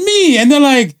not me. And they're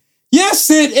like, yes,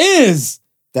 it is.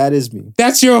 That is me.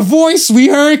 That's your voice we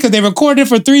heard because they recorded it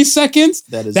for 3 seconds.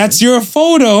 That's your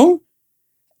photo.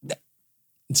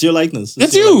 It's your likeness.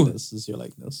 That's you. It's your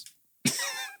likeness.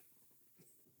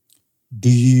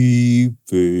 Deep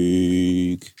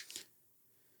fake.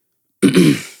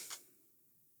 Let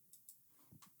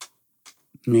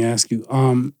me ask you,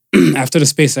 after the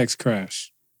SpaceX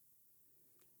crash,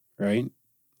 right?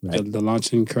 The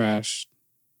launching crash,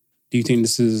 do you think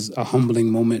this is a humbling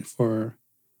moment for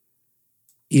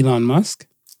Elon Musk?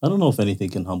 I don't know if anything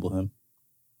can humble him.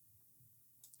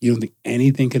 You don't think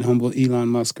anything can humble Elon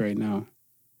Musk right now?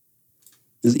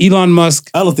 Is Elon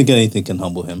Musk... I don't think anything can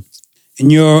humble him. In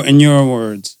your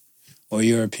words, or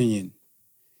your opinion,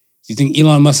 do you think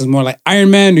Elon Musk is more like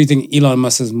Iron Man, or do you think Elon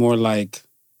Musk is more like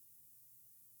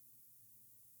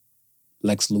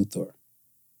Lex Luthor?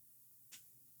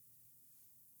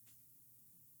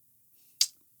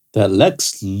 That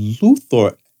Lex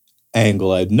Luthor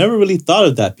angle, I've never really thought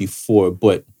of that before,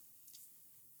 but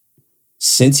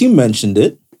since you mentioned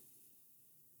it,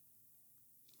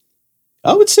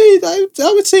 I would say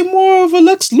more of a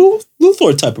Lex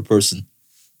Luthor type of person.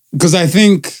 Because I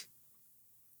think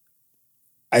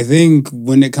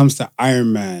when it comes to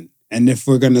Iron Man, and if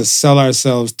we're gonna sell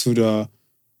ourselves to the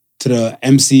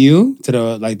MCU, to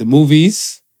the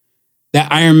movies,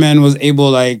 that Iron Man was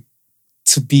able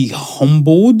to be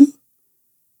humbled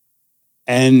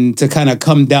and to kind of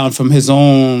come down from his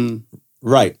own.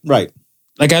 Right. Like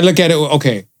I look at it,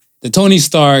 okay, the Tony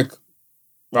Stark,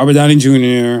 Robert Downey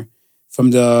Jr.,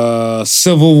 from the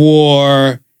Civil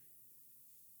War,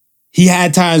 he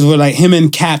had times where him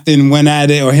and Captain went at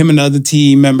it, or him and the other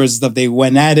team members and stuff, they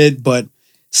went at it, but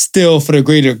still for the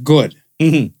greater good.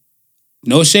 Mm-hmm.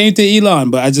 No shame to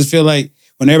Elon, but I just feel like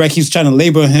when everybody keeps trying to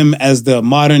label him as the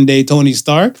modern day Tony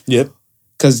Stark, yep,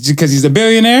 because he's a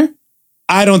billionaire,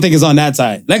 I don't think it's on that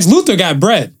side. Lex Luthor got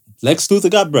bread. Lex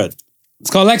Luthor got bread. It's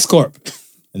called Lex Corp.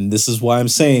 And this is why I'm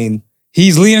saying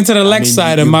he's leaning to the Lex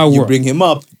side of my world. You bring him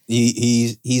up,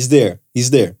 he's there. He's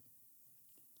there.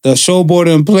 The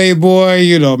showboater and playboy,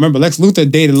 remember Lex Luthor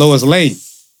dated Lois Lane.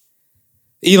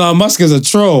 Elon Musk is a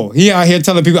troll. He out here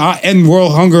telling people I'll end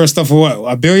world hunger and stuff for what?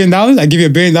 $1 billion? I give you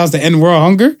 $1 billion to end world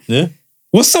hunger? Yeah.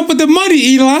 What's up with the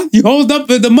money, Elon? You hold up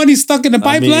the money stuck in the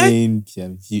pipeline?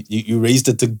 You raised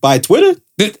it to buy Twitter?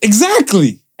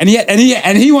 Exactly. And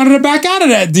he wanted to back out of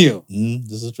that deal.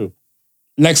 This is true.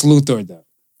 Lex Luthor, though.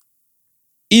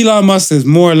 Elon Musk is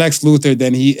more Lex Luthor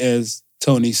than he is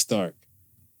Tony Stark.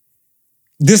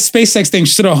 This SpaceX thing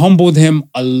should have humbled him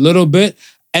a little bit.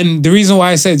 And the reason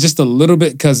why I said just a little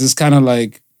bit, because it's kind of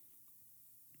like,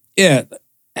 I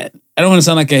don't want to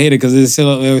sound like a hater, because they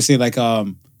always say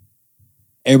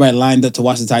everybody lined up to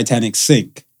watch the Titanic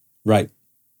sink. Right.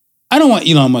 I don't want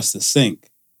Elon Musk to sink,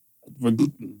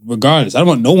 regardless. I don't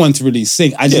want no one to really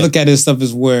sink. I just look at this stuff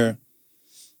as where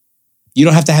you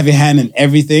don't have to have your hand in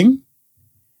everything,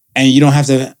 and you don't have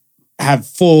to have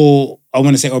full, I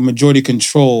want to say, or majority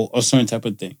control of certain type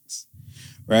of things,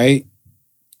 right?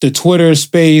 the Twitter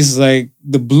space, like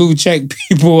the blue check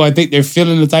people, I think they're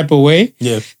feeling the type of way.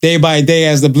 Yeah. Day by day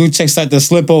as the blue checks start to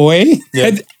slip away.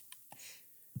 Yeah.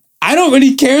 I don't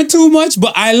really care too much,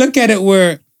 but I look at it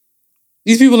where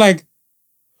these people like,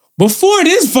 before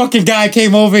this fucking guy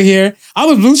came over here, I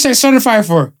was blue check certified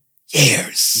for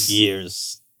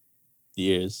years.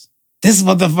 This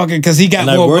motherfucker, because he got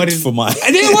and more I worked money. for mine.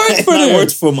 I didn't work for I them.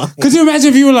 worked for mine. Could you imagine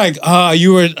if you were like,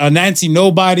 you were a Nancy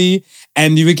nobody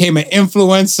and you became an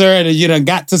influencer and you done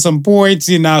got to some points,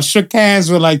 you know, shook hands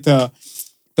with like the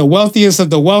wealthiest of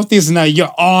the wealthiest, and now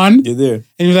you're on. You're there.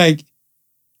 And you're like,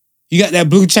 you got that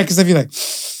blue check and stuff, you're like,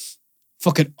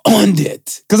 fucking owned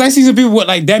it. Because I see some people with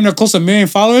like damn near close to 1 million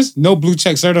followers, no blue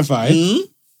check certified. Mm-hmm.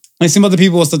 I see other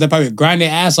people that probably grind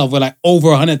their ass off with like over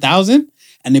 100,000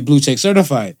 and they blue check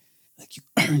certified. Like, you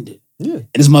earned it. Yeah. And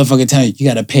this motherfucker tell you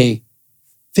got to pay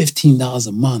 $15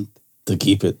 a month To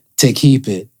keep it.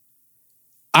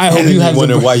 I hope And you then have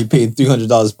wonder why you paid $300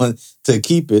 a month to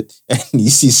keep it, and you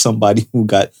see somebody who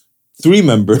got 3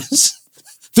 members,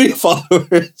 3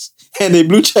 followers, and they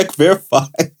blue check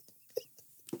verified.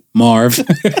 Marv.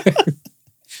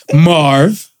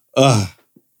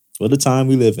 What a time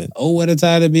we live in. Oh, what a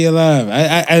time to be alive.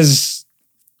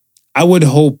 I would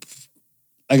hope,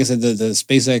 like I said, the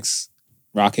SpaceX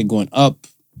rocket going up,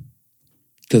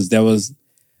 because there was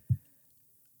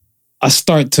a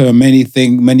start to many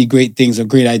great things or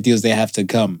great ideas that have to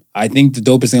come. I think the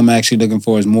dopest thing I'm actually looking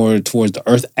for is more towards the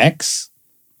Earth X.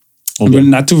 Okay.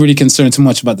 I'm not too really concerned too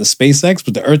much about the SpaceX,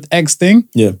 but the Earth X thing,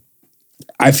 Yeah.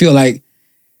 I feel like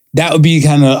that would be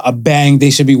kind of a bang they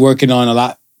should be working on a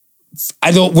lot.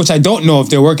 Which I don't know if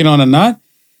they're working on or not.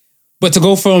 But to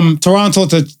go from Toronto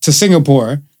to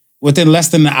Singapore within less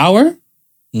than an hour,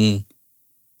 I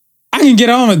can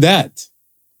get on with that.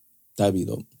 That'd be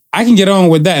dope. I can get on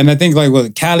with that. And I think like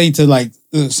with Cali to like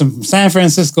from San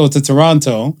Francisco to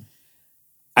Toronto,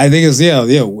 I think it's,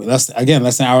 less than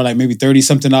an hour, like maybe 30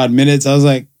 something odd minutes. I was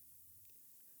like,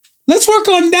 let's work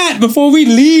on that before we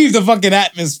leave the fucking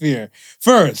atmosphere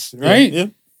first, right? Yeah.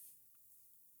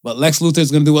 But Lex Luthor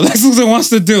is going to do what Lex Luthor wants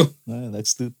to do.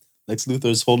 Lex Luthor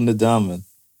is holding it down, man.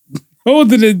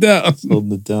 Holding it down.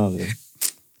 Holding it down, man.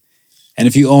 And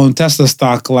if you own Tesla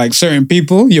stock like certain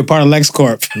people, you're part of Lex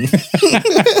Corp. I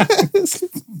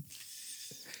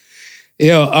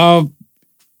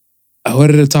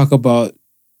wanted to talk about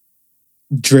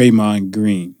Draymond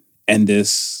Green and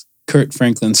this Kurt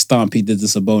Franklin stomp he did to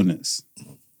Sabonis.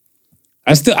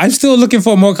 I'm still looking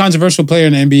for a more controversial player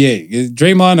in the NBA. Is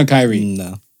Draymond or Kyrie?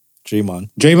 No. Draymond.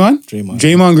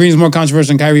 Draymond Green's more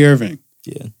controversial than Kyrie Irving.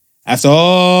 Yeah. After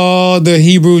all the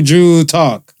Hebrew Jew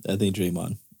talk. I think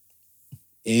Draymond.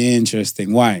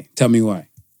 Interesting. Why? Tell me why.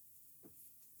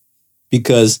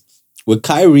 Because with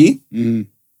Kyrie,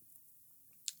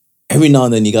 every now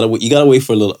and then you gotta wait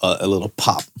for a little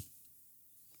pop.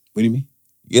 What do you mean?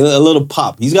 Yeah, a little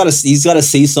pop. He's gotta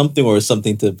say something or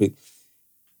something to be.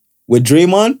 With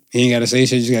Draymond, he ain't gotta say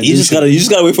shit. You just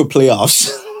gotta wait for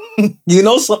playoffs. You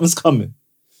know something's coming.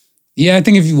 Yeah, I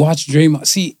think if you watch Draymond,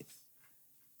 see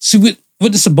with the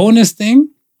Sabonis thing,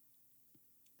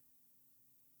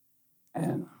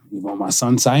 and you know my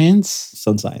sun science.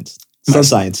 My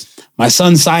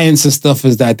sun science and stuff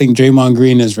is that I think Draymond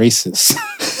Green is racist.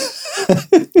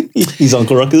 He's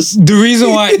Uncle Ruckus. The reason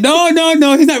why, no,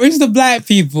 he's not racist to black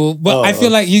people, but I feel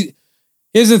like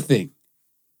here's the thing.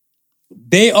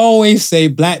 They always say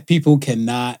black people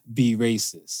cannot be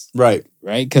racist. Right?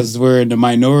 Because we're in the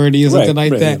minority or something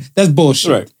like that. Yeah. That's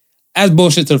bullshit. Right. That's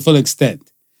bullshit to the full extent.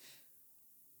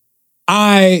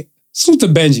 I salute to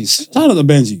Benji. Shout out to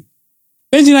Benji.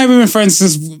 Benji and I have been friends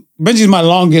since Benji's my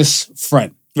longest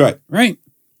friend. Right?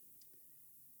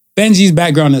 Benji's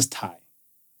background is Thai.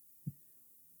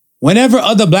 Whenever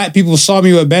other black people saw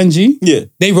me with Benji,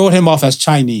 they wrote him off as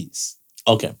Chinese.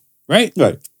 Okay. Right?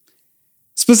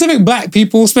 Specific black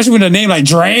people, especially with a name like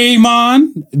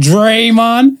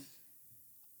Draymond,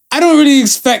 I don't really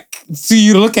expect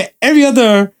you to look at every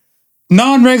other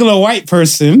non-regular white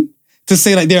person to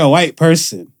say like they're a white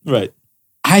person. Right.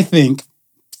 I think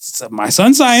my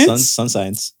sun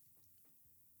science.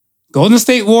 Golden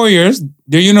State Warriors,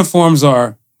 their uniforms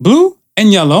are blue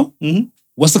and yellow. Mm-hmm.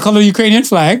 What's the color of the Ukrainian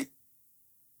flag?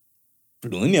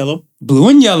 Blue and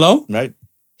yellow. Right.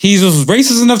 He was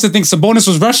racist enough to think Sabonis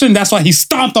was Russian. That's why he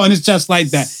stomped on his chest like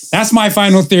that. That's my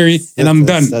final theory, and I'm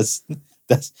done. That's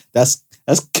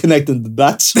connecting the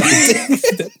dots.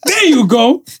 There you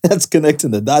go. That's connecting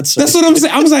the dots. That's what I'm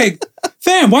saying. I was like,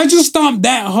 fam, why'd you stomp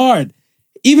that hard?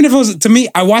 Even if it was, to me,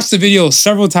 I watched the video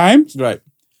several times. Right.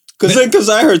 Because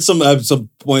I heard at some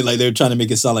point, like they were trying to make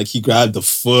it sound like he grabbed the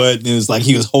foot and it was like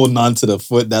he was holding on to the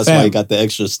foot. That's why he got the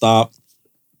extra stomp.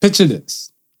 picture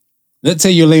this. Let's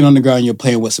say you're laying on the ground, you're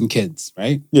playing with some kids,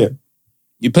 right? Yeah.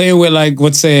 You're playing with like,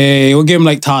 let's say, we'll give them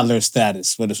like toddler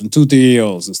status, whether some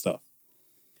 2-3-year-olds and stuff.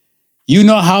 You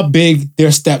know how big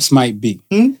their steps might be.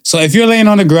 So if you're laying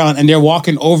on the ground and they're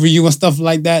walking over you and stuff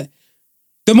like that,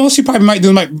 the most you probably might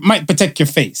do might protect your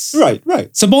face. Right.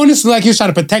 Sabonis, like he was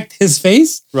trying to protect his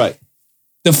face. Right.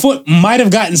 The foot might have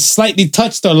gotten slightly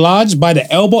touched or lodged by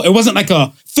the elbow. It wasn't like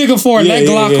a figure four leg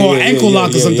lock or ankle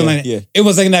lock or something like that. Yeah. It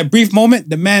was like in that brief moment,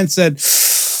 the man said,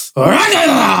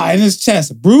 in his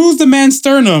chest, bruised the man's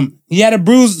sternum. He had a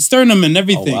bruised sternum and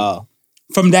everything. Oh, wow.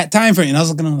 From that time frame. And I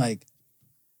was looking at him like,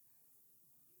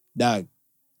 dog,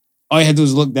 all you had to do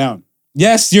is look down.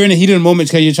 Yes, you're in the heat of the moment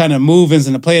because you're trying to move and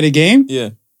to play the game. Yeah.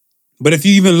 But if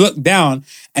you even look down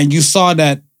and you saw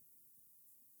that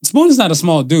Spoon is not a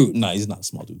small dude. Nah, he's not a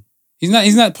small dude. He's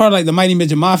not part of like the Mighty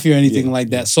Midget Mafia or anything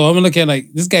like that. So I'm gonna look at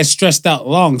like this guy's stressed out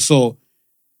long. So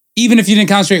even if you didn't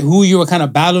concentrate who you were kind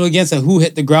of battling against and who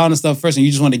hit the ground and stuff first, and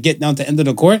you just want to get down to the end of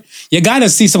the court, you gotta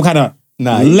see some kind of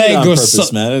leg on or purpose,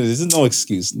 something. man. There's no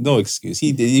excuse. No excuse.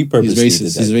 He purposely He's did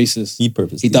racist. that. He's racist. He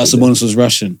purposely. He thought did Sabonis was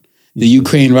Russian. The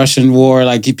Ukraine-Russian war,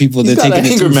 like people, they're taking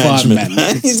it too far, man.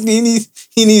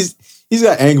 He's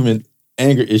got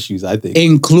anger issues, I think.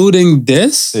 Including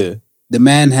this, Yeah. the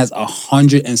man has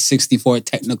 164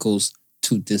 technicals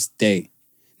to this day.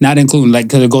 Not including, like,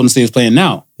 because the Golden State is playing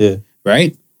now. Yeah.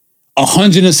 Right?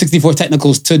 164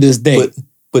 technicals to this day.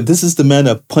 But this is the man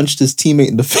that punched his teammate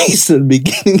in the face at the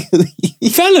beginning of the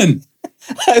year. Felon.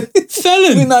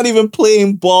 Felon. We're not even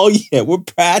playing ball yet. We're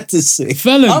practicing.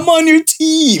 Felon. I'm on your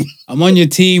team. I'm on your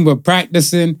team. We're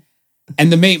practicing. And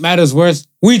to make matters worse,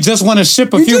 we just want to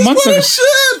ship a few months ago.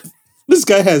 This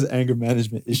guy has anger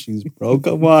management issues, bro.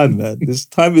 Come on, man. It's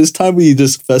time we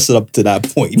just fess it up to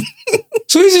that point.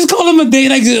 So we just call him a day.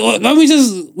 Like, let me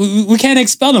just, we can't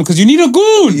expel him because you need a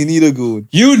goon. You need a goon.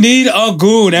 You need a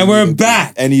goon, and we're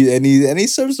back. And he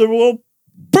serves the role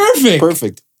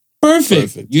Perfect.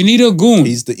 Perfect. You need a goon.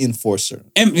 He's the enforcer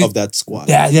of that squad.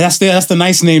 Yeah, that's the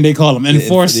nice name they call him.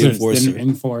 Enforcer. The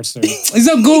Enforcer. He's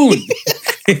a goon.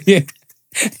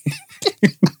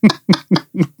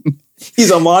 He's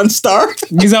a monster.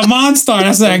 He's a monster.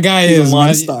 That's what that guy is. A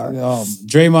monster.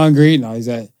 Draymond Green.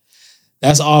 No,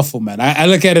 that's awful, man. I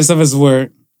look at it stuff as where,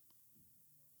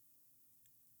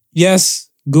 yes,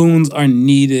 goons are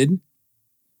needed,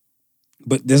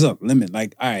 but there's a limit.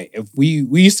 Like, all right, if we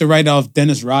used to write off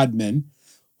Dennis Rodman,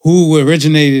 who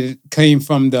came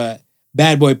from the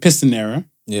bad boy Piston era.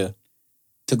 Yeah.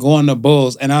 To go on the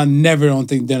Bulls, and don't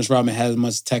think Dennis Rodman has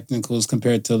much technicals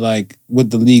compared to like what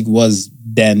the league was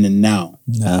then and now.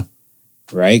 Yeah.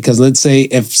 Right? Because let's say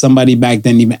if somebody back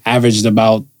then even averaged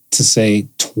about to say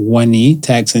 20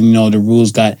 techs, and the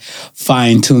rules got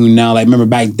fine-tuned now. Like remember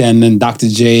back then and Dr.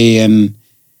 J and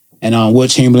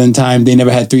Wilt Chamberlain time, they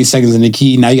never had 3 seconds in the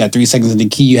key. Now you got 3 seconds in the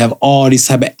key. You have all these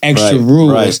type of extra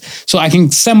rules. Right. So I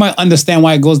can semi understand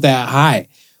why it goes that high.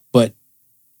 But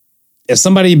if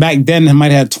somebody back then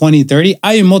might have 20, 30,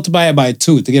 I even multiply it by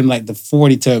 2 to get them like the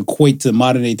 40 to equate to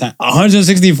modern day time.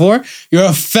 164, you're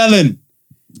a felon.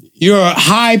 You're a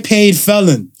high-paid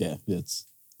felon. Yeah, it's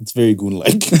very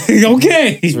goon-like.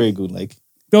 Okay. It's very goon-like.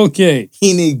 Okay.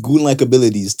 He need goon-like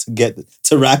abilities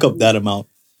to rack up that amount.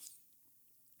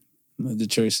 Let the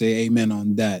church say amen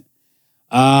on that.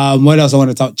 What else I want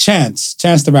to talk? Chance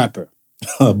the rapper.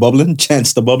 Bubbling?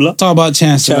 Chance the Bubbler? Talk about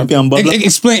Chance the Champion rapper.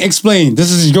 Bubbler? Explain. This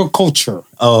is your culture.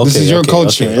 Oh, okay. This is your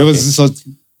culture. Okay. It was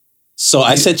so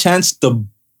I said Chance the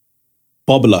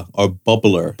Bubbler or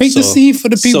Bubbler. Paint the scene for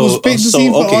the people. Paint the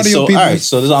scene for audio people. All right,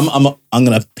 so I'm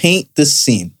gonna paint the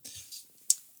scene.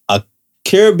 A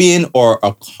Caribbean or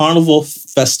a carnival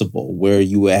festival where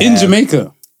you have in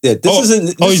Jamaica. Yeah, this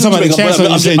isn't. You're talking about the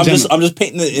Chance? I'm just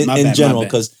painting it in general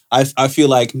because I feel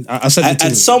like I said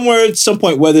at some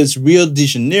point, whether it's Rio de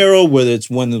Janeiro, whether it's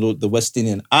one of the West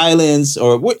Indian Islands,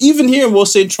 or even here, we'll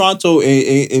say Toronto or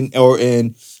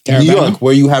in New York,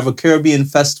 where you have a Caribbean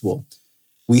festival.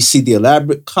 We see the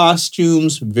elaborate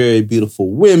costumes, very beautiful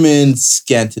women,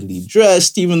 scantily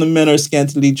dressed. Even the men are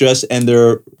scantily dressed, and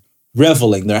they're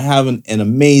reveling. They're having an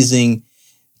amazing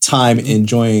time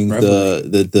enjoying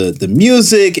the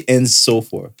music and so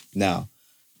forth. Now,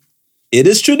 it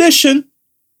is tradition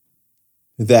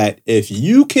that if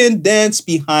you can dance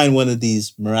behind one of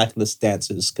these miraculous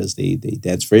dancers, because they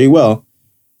dance very well,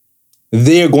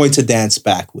 they're going to dance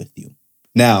back with you.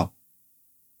 Now,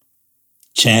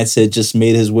 Chance had just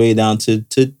made his way down to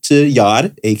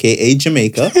Yard, aka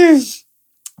Jamaica.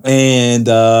 And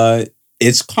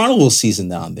it's carnival season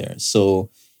down there. So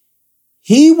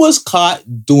he was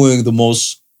caught doing the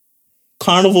most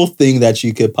carnival thing that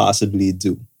you could possibly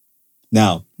do.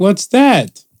 Now, what's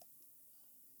that?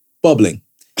 bubbling.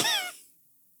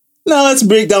 Now let's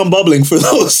break down bubbling for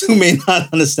those who may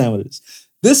not understand what it is.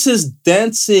 This is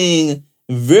dancing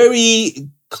very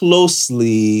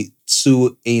closely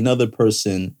to another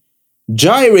person,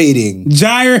 gyrating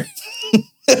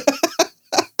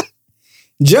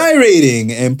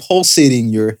and pulsating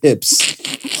your hips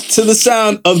to the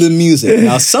sound of the music.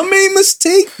 Now, some may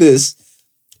mistake this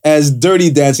as dirty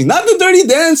dancing. Not the dirty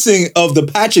dancing of the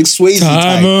Patrick Swayze Time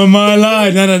type. of my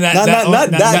life. No, Not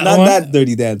that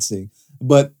dirty dancing,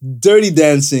 but dirty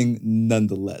dancing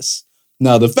nonetheless.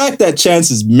 Now, the fact that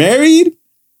Chance is married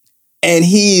and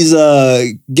he's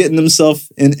getting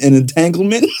himself in an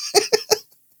entanglement.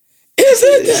 Is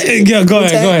it? Yeah, go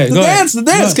ahead. The dance,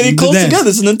 because he close together.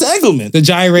 It's an entanglement. The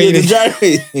gyrating. Yeah,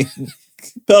 the gyrating.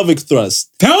 Pelvic thrust.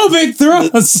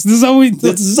 This is how we do.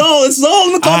 It's all in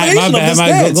the combination of this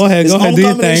dance. Go ahead. Do your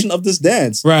combination thing. of this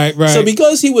dance. Right. So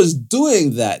because he was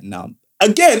doing that now,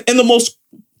 again, in the most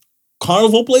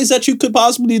carnival place that you could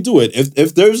possibly do it,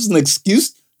 if there's an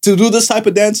excuse to do this type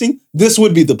of dancing, this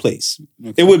would be the place.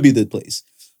 Okay. It would be the place.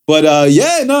 But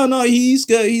he's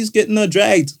getting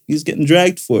dragged. He's getting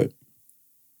dragged for it.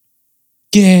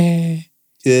 Yeah.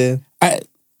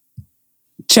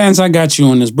 Chance, I got you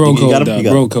on this bro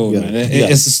code, man.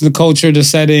 It's the culture, the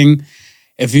setting.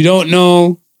 If you don't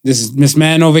know, this is Miss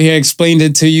Man over here explained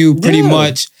it to you pretty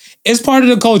much. It's part of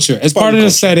the culture. It's part of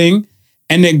the setting,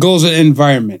 and it goes with the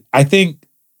environment. I think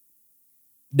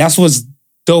that's what's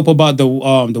dope about the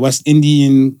West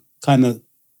Indian kind of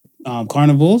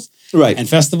carnivals, right, and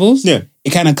festivals. Yeah,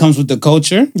 it kind of comes with the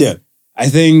culture. Yeah, I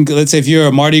think, let's say if you're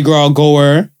a Mardi Gras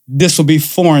goer, this will be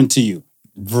foreign to you.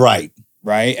 Right.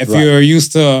 If you're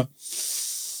used to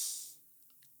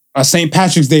a St.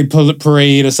 Patrick's Day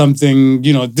parade or something,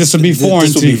 this would be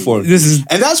foreign to you.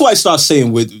 And that's why I start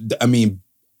saying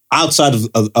outside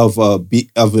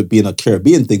of it being a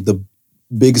Caribbean thing, the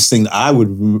biggest thing that I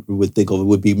would think of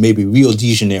would be maybe Rio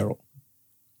de Janeiro.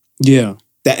 Yeah.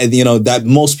 That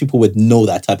most people would know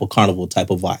that type of carnival type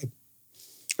of vibe.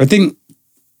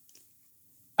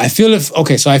 I feel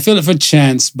it for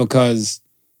Chance because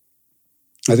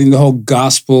I think the whole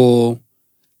gospel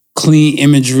clean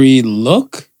imagery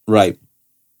look. Right.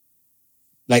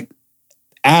 Like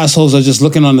assholes are just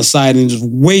looking on the side and just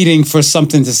waiting for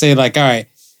something to say, like, all right.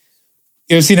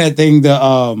 You ever seen that thing?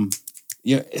 I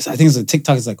think it's a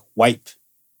TikTok, it's like wipe.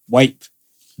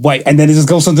 And then it just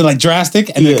goes something like drastic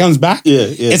and then it comes back. Yeah.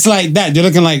 It's like that. You're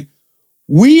looking like,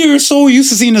 we are so used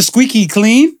to seeing the squeaky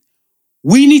clean.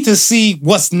 We need to see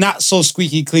what's not so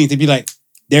squeaky clean to be like,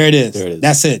 there it is.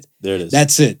 That's it. There it is.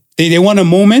 That's it. They want a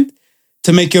moment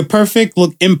to make your perfect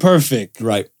look imperfect.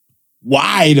 Right.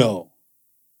 Why though?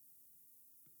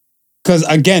 Because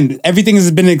again, everything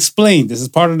has been explained. This is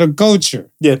part of the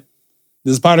culture. Yeah.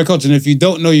 This is part of the culture. And if you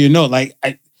don't know, you know. Like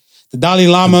the Dalai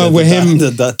Lama with him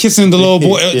kissing the little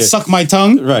boy, suck my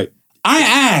tongue. Right. I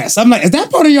asked, I'm like, is that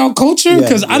part of y'all culture?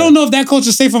 Because I don't know if that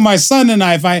culture safe for my son and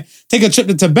I if I take a trip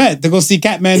to Tibet to go see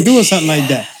Kathmandu or something like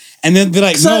that. And then be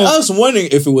like, no. I was wondering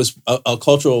if it was a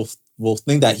cultural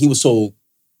thing that he was so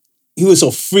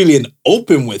freely and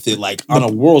open with it, like on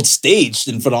a world stage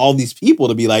in front of all these people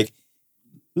to be like,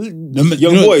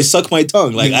 young boy, suck my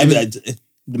tongue. Like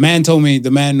the man told me, the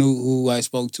man who I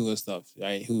spoke to and stuff,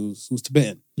 right, who's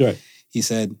Tibetan. Right. He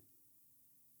said,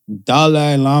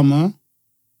 Dalai Lama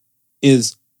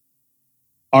is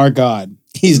our God.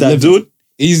 He's that living. Dude?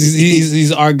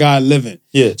 He's our God living.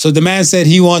 Yeah. So the man said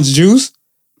he wants juice.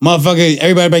 Motherfucker,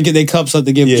 everybody better get their cups up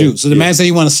to give juice. So the man said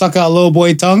you want to suck out a little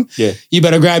boy tongue. Yeah. You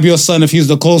better grab your son if he's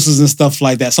the closest and stuff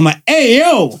like that. So I'm like, hey,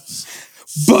 yo.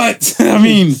 But, I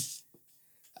mean,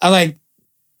 I like,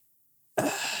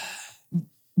 to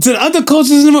the other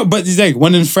cultures, but he's like,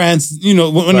 when in France, when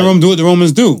the Rome do what the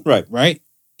Romans do. Right?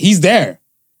 He's there.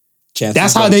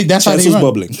 That's how they Chance was run.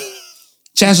 bubbling.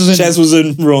 Chance was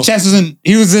in Rome.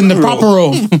 He was in the proper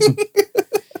Rome.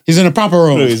 He's in the proper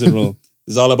Rome. No, he's in Rome.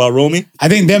 It's all about Romy. I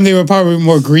think they were probably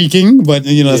more Greeking, but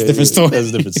that's a different story. That's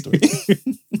a different story.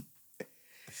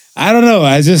 I don't know.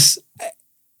 I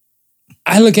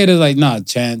look at it like, nah,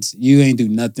 Chance, you ain't do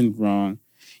nothing wrong.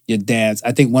 You dance.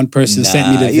 I think one person sent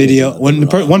me the video. One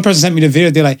person sent me the video.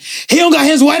 They're like, he don't got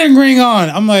his wedding ring on.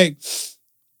 I'm like,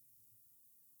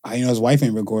 his wife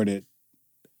ain't recorded.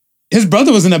 His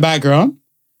brother was in the background.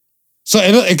 So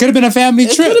it could have been a family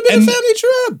trip. It could have been a family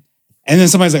trip. And then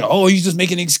somebody's like, oh, you just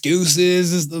making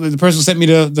excuses. The person sent me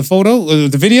the photo, or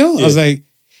the video. I was like,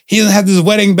 he doesn't have this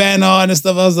wedding band on and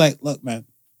stuff. I was like, look, man,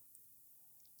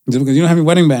 just because you don't have your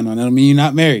wedding band on, that don't mean you're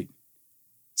not married.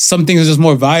 Some things are just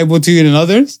more valuable to you than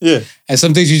others. Yeah. And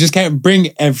some things you just can't bring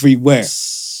everywhere.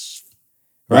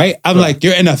 Right? I'm like,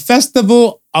 you're in a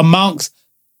festival amongst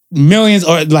millions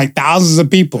or like thousands of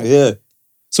people. Yeah.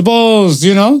 Suppose,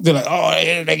 they're like, oh,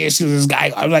 they can see this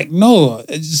guy. I'm like, no.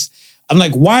 I'm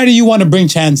like, why do you want to bring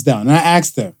Chance down? And I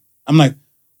asked them, I'm like,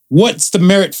 what's the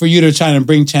merit for you to try and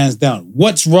bring Chance down?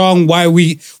 What's wrong? Why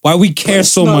we care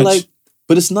so much?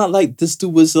 But it's not like this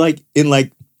dude was like in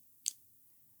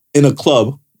a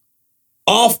club,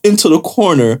 off into the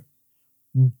corner,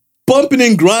 bumping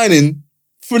and grinding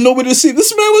for nobody to see.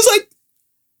 This man was like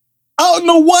out in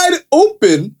the wide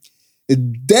open,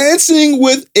 dancing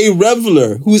with a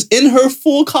reveler who's in her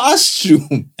full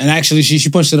costume. And actually, she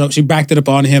pushed it up. She backed it up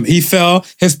on him. He fell.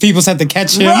 His peoples had to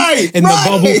catch him in the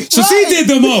bubble. So she did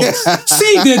the most.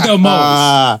 She did the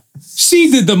most.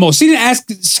 She did the most. She didn't ask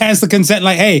Chance to consent.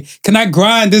 Like, hey, can I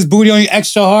grind this booty on you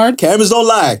extra hard? Cameras don't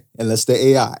lie unless they're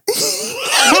AI.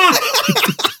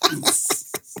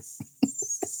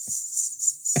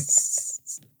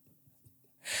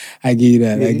 I give you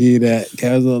that. I give you that.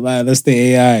 Cameras don't lie unless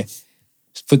they're AI.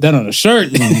 Just put that on a shirt.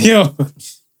 Yo.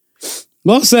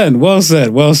 Well said. Well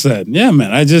said. Well said. Yeah,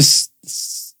 man. I just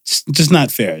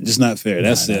not fair. Just not fair.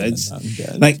 That's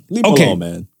it. Like, leave okay, alone,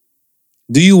 man.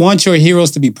 Do you want your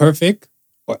heroes to be perfect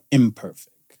or imperfect?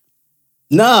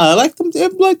 Nah, I like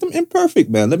them imperfect,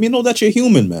 man. Let me know that you're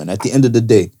human, man, at the end of the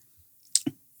day.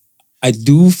 I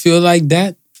do feel like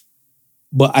that,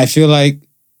 but I feel like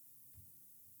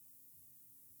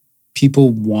people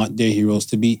want their heroes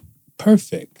to be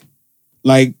perfect.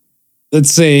 Like,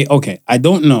 let's say, okay, I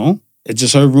don't know. I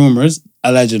just heard rumors,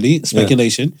 allegedly,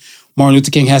 speculation. Yeah. Martin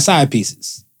Luther King has side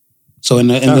pieces. So in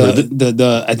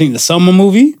the I think the Selma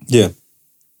movie,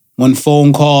 one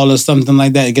phone call or something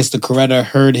like that, I guess the Coretta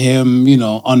heard him,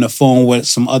 on the phone with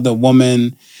some other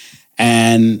woman,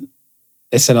 and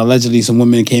it said allegedly some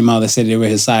women came out that said they were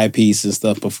his side piece and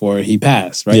stuff before he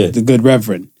passed, right? Yeah. The good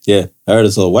reverend. Yeah, I heard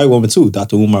it's a white woman too.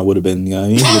 Dr. Umar would have been, he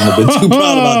wouldn't have been too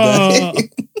proud about that.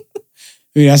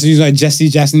 That's he's like Jesse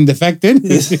defected.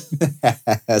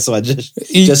 That's why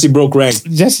Jesse broke rank.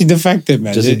 Jesse defected,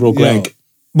 man. Jesse broke rank.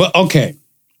 But okay,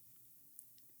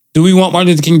 do we want Martin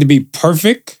Luther King to be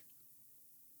perfect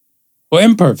or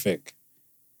imperfect?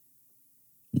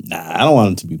 Nah, I don't want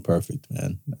him to be perfect,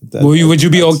 man. Would you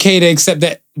be okay to accept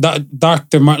that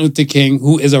Dr. Martin Luther King,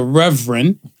 who is a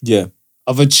reverend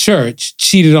of a church,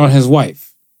 cheated on his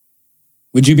wife?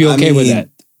 Would you be okay with that?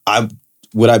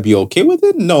 Would I be okay with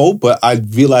it? No, but I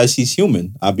realize he's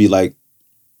human. I'd be like,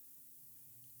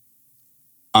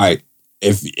 all right,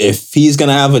 if he's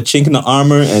gonna have a chink in the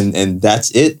armor and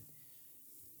that's it,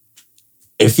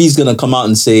 if he's gonna come out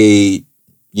and say,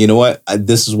 you know what,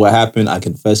 this is what happened, I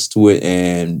confess to it,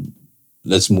 and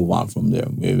let's move on from there.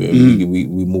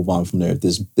 We move on from there.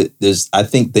 There's I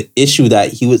think the issue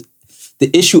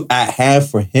at hand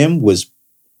for him was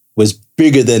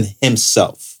bigger than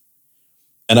himself.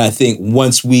 And I think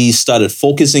once we started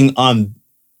focusing on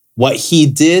what he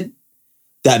did,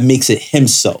 that makes it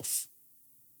himself.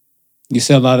 You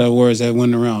said a lot of words that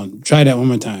went around. Try that one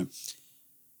more time.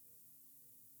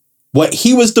 What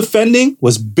he was defending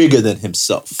was bigger than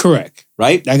himself. Correct.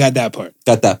 Right? I got that part.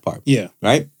 Yeah.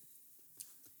 Right?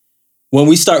 When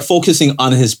we start focusing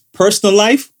on his personal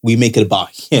life, we make it about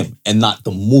him and not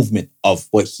the movement of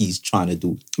what he's trying to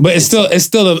do. But it's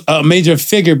still a major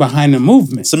figure behind the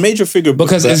movement. It's a major figure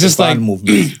because it's just like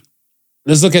movement.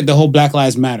 Let's look at the whole Black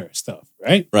Lives Matter stuff,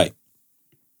 right? Right.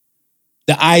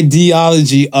 The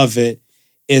ideology of it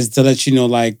is to let you know,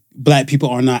 like, black people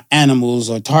are not animals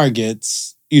or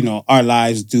targets. Our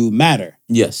lives do matter.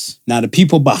 Yes. Now, the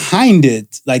people behind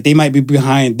it, like, they might be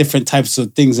behind different types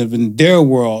of things in their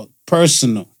world.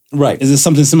 Personal. Right. Is it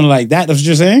something similar like that? That's what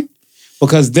you're saying?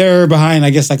 Because they're behind, I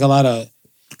guess, like a lot of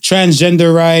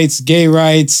transgender rights, gay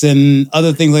rights, and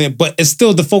other things like that. But it's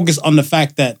still the focus on the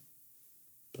fact that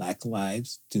black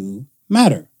lives do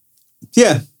matter.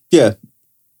 Yeah. Yeah.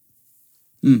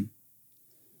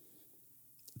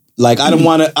 Like, I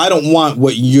don't want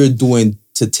what you're doing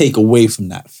to take away from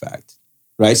that fact.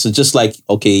 Right? So just like,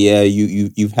 okay, yeah,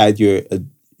 you've had your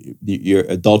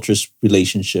adulterous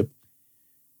relationship.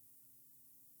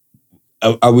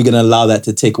 Are we going to allow that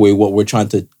to take away what we're trying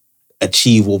to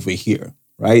achieve over here,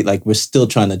 right? Like, we're still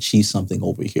trying to achieve something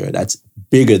over here that's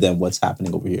bigger than what's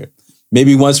happening over here.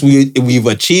 Maybe once we've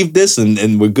achieved this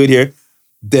and we're good here,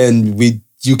 then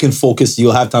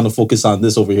you'll have time to focus on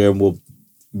this over here, and we'll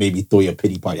maybe throw you a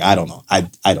pity party. I don't know. I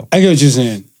don't. I get what you're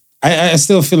saying. I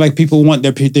still feel like people want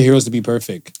their heroes to be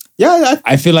perfect. Yeah,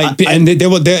 I feel like,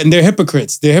 they're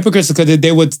hypocrites. They're hypocrites because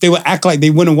they would act like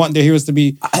they wouldn't want their heroes to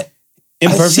be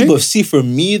imperfect. But for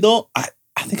me though, I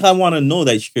think I want to know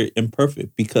that you're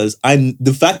imperfect, because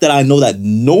the fact that I know that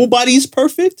nobody's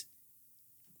perfect,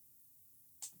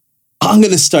 I'm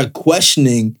gonna start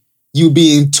questioning you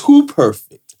being too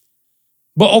perfect.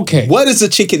 But okay. What is the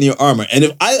chink in your armor? And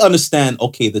if I understand,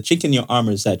 okay, the chink in your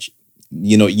armor is that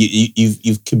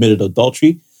you've committed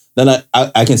adultery, then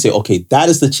I can say, okay, that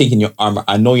is the chink in your armor.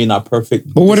 I know you're not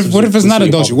perfect. But what if it's not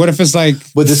adultery? What if it's like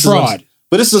fraud?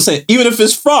 But this is what I'm saying. Even if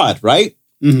it's fraud, right?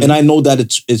 Mm-hmm. And I know that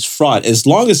it's fraud. As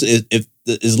long as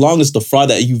the fraud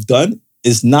that you've done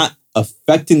is not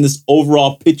affecting this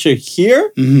overall picture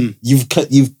here, mm-hmm.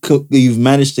 you've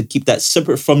managed to keep that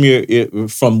separate from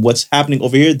from what's happening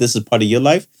over here. This is part of your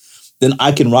life. Then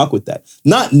I can rock with that.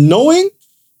 Not knowing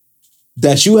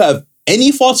that you have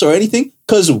any faults or anything,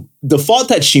 because the fault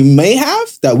that she may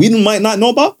have that we might not know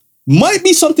about might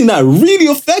be something that really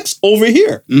affects over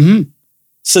here. Mm-hmm.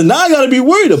 So now I got to be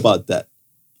worried about that.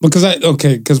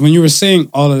 Because when you were saying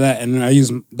all of that, and I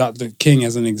use Dr. King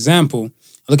as an example,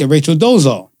 I look at Rachel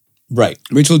Dolezal. Right.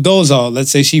 Rachel Dolezal,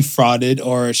 let's say she frauded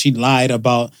or she lied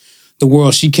about the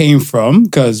world she came from,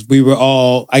 because we were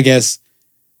all, I guess,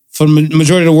 for the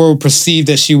majority of the world, perceived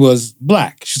that she was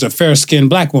black. She's a fair-skinned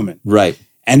black woman. Right.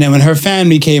 And then when her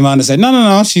family came out and said,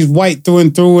 no, she's white through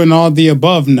and through and all the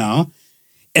above now,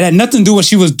 it had nothing to do with what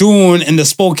she was doing in the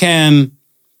Spokane,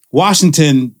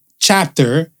 Washington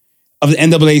chapter of the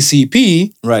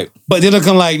NAACP. Right. But they're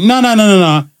looking like,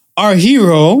 no. Our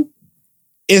hero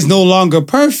is no longer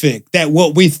perfect. That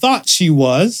what we thought she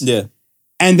was. Yeah.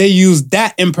 And they used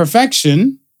that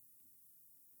imperfection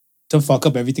to fuck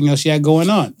up everything else she had going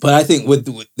on. But I think with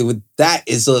that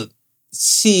is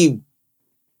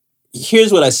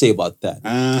here's what I say about that.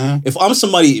 Uh-huh. If I'm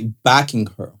somebody backing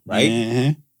her, right?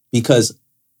 Uh-huh. Because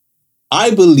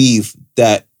I believe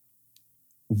that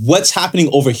what's happening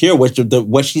over here, what's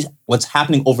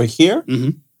happening over here, mm-hmm.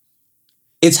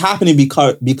 it's happening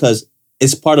because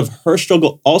it's part of her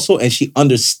struggle also, and she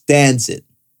understands it,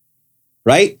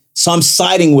 right? So I'm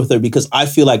siding with her because I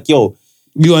feel like, yo,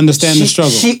 you understand the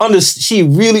struggle. She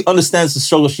really understands the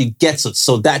struggle. She gets it.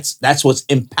 So that's what's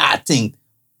impacting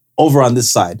over on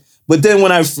this side. But then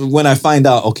when I find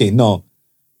out, okay, no,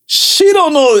 she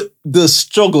don't know the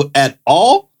struggle at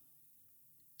all.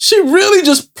 She really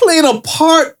just playing a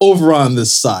part over on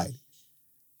this side.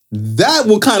 That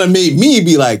will kind of make me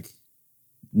be like,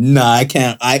 nah, I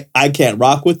can't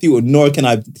rock with you, nor can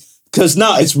I, because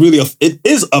now it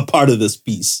is a part of this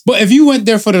piece. But if you went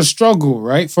there for the struggle,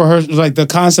 right? For her, like the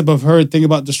concept of her thinking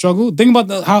about the struggle, think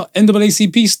about how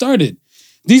NAACP started.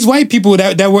 These white people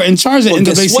that were in charge of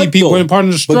NAACP were part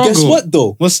of the struggle. But guess what,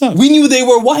 though? What's up? We knew they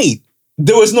were white.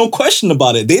 There was no question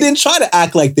about it. They didn't try to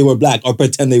act like they were black or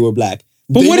pretend they were black.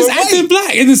 But what is acting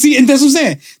black? And that's what I'm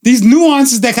saying. These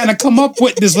nuances that kind of come up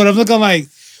with this, what I'm looking like,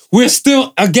 we're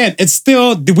still, again, it's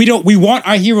still, we want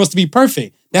our heroes to be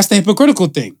perfect. That's the hypocritical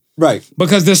thing. Right.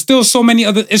 Because there's still so many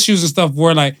other issues and stuff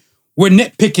where like, we're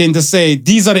nitpicking to say,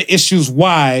 these are the issues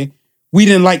why we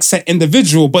didn't like set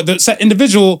individual. But the set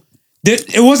individual,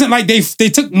 it wasn't like they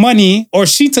took money or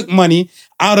she took money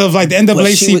out of like the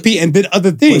NAACP and did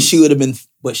other things.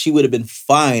 But she would have been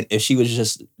fine if she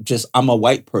was just I'm a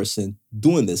white person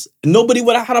doing this. Nobody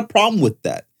would have had a problem with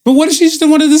that. But what if she just didn't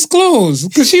want to disclose?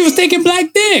 Because she was taking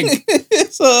black dick.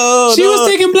 She was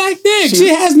taking black dick. She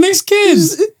has mixed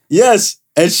kids. Yes.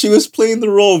 And she was playing the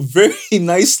role very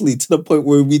nicely to the point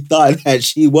where we thought that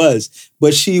she was.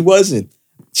 But she wasn't.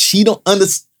 She don't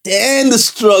understand the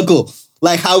struggle.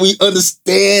 Like how we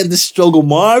understand the struggle,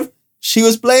 Marv. She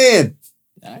was playing.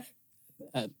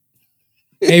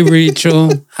 Hey,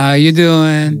 Rachel. How you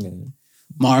doing?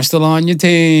 Marv's still on your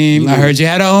team. I heard you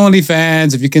had an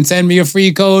OnlyFans. If you can send me a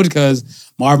free code,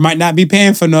 because Marv might not be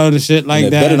paying for no other shit like that.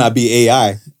 It better not be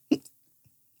AI.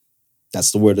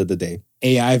 That's the word of the day.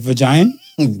 AI vagina?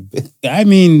 I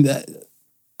mean,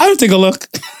 I'll take a look.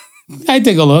 I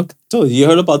take a look. So you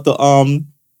heard about the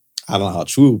I don't know how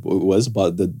true it was,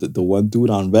 but the one dude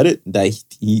on Reddit that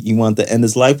he wanted to end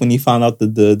his life when he found out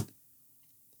that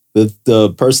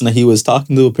the person that he was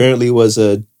talking to apparently was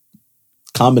a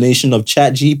combination of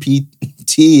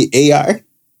ChatGPT AI.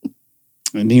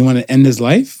 And do you want to end his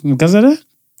life because of that?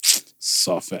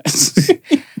 Soft ass.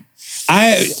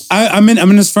 I'm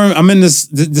in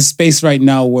this space right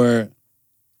now where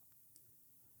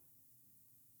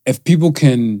if people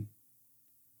can,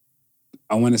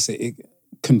 I want to say it,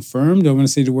 confirmed. I want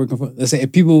to say the word confirmed. Let's say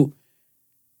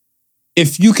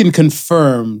if you can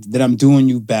confirm that I'm doing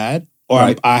you bad, or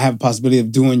right. I have a possibility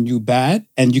of doing you bad,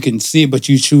 and you can see it, but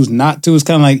you choose not to. It's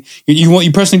kind of like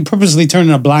you purposely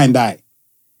turning a blind eye.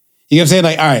 You know what I'm saying?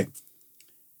 Like, all right,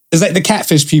 it's like the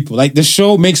catfish people. Like the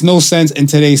show makes no sense in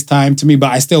today's time to me,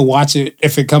 but I still watch it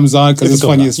if it comes on because it's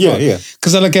funny as fuck. Yeah.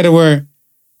 Because I look at it where,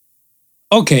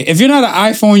 okay, if you're not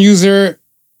an iPhone user,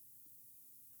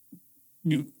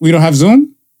 we don't have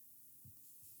Zoom.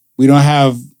 We don't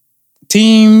have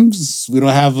Teams. We don't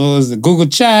have the Google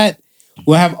Chat.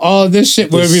 We'll have all this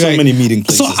shit. There's so many meeting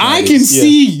places. So I can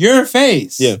see your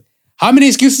face. Yeah. How many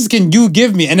excuses can you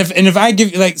give me? And if I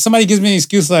give like somebody gives me an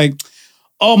excuse like,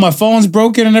 oh, my phone's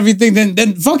broken and everything,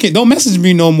 then fuck it. Don't message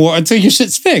me no more until your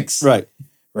shit's fixed. Right.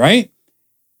 Right?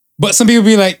 But some people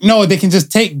be like, no, they can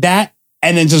just take that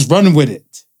and then just run with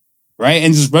it. Right?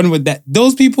 And just run with that.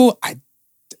 Those people, I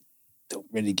don't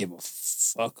really give a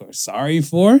fuck or sorry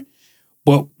for.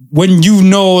 But when you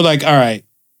know, like, all right,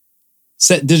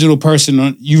 set digital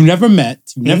person you've never met,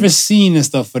 you've never seen and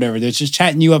stuff, whatever. They're just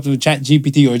chatting you up with Chat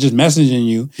GPT or just messaging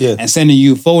you and sending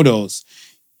you photos.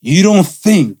 You don't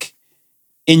think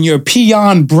in your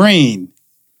peon brain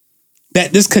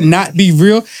that this could not be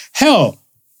real? Hell,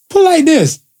 put it like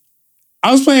this.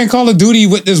 I was playing Call of Duty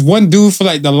with this one dude for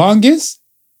like the longest.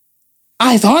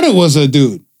 I thought it was a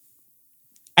dude.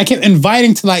 I kept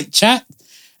inviting to like chat.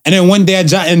 And then one day I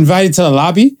got invited to the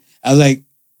lobby. I was like,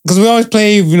 because we always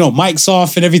play, you know, mics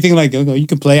off and everything like, okay, you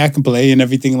can play, I can play and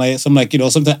everything like that. So I'm like, you know,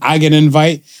 sometimes I get an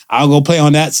invite. I'll go play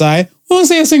on that side. We won't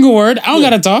say a single word. I don't got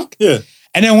to talk. Yeah.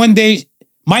 And then one day,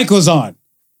 Mike was on.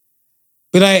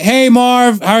 Be like, hey,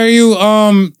 Marv, how are you?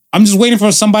 I'm just waiting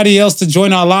for somebody else to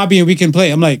join our lobby and we can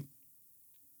play. I'm like,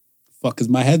 fuck is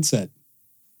my headset?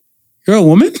 You're a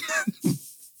woman?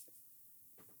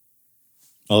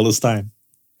 All this time.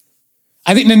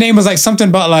 I think the name was like something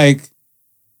about like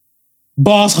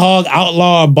Boss Hog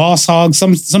Outlaw or Boss Hog,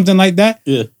 something like that.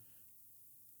 Yeah.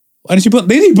 Why didn't you put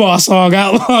Lady Boss Hog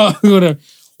Outlaw? Why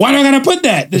do I gotta put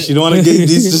that? She don't want to get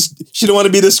she don't want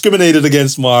to be discriminated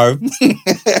against, Marv.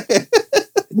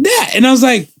 That, and I was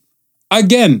like,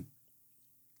 again,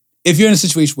 if you're in a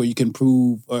situation where you can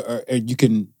prove or you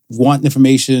can want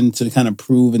information to kind of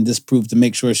prove and disprove to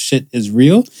make sure shit is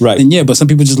real, right? Then yeah, but some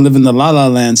people just live in the la la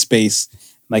land space,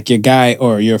 like your guy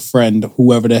or your friend,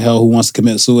 whoever the hell who wants to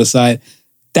commit suicide.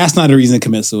 That's not a reason to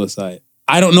commit suicide.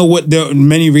 I don't know what there are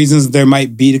many reasons there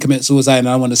might be to commit suicide, and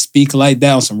I don't want to speak like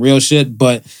that on some real shit,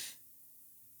 but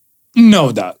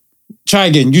no, doc. Try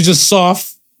again. You just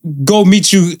soft. Go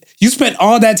meet you. You spent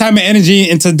all that time and energy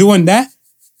into doing that.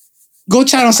 Go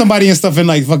chat on somebody and stuff in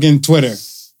like fucking Twitter.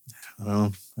 I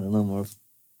don't know, Marv.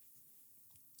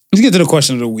 Let's get to the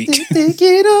question of the week. Take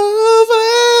it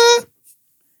over.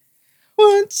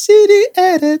 One city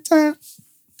at a time.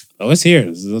 Oh, it's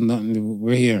here.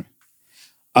 We're here.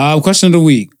 Question of the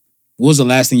week. What was the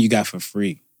last thing you got for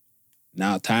free?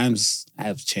 Now times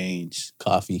have changed.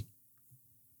 Coffee.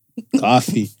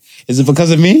 Coffee. Is it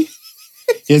because of me?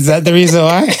 Is that the reason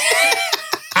why?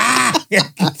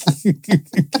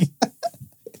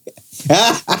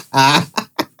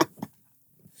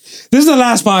 This is the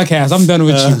last podcast. I'm done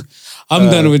with you. I'm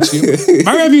done with you.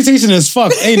 My reputation is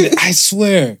fucked, ain't it? I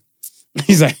swear.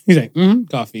 He's like,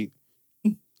 coffee.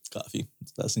 Coffee.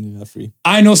 It's the last thing you got free.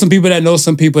 I know some people that know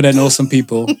some people that know some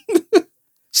people.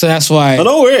 So that's why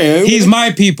don't worry. He's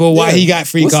my people. Why he got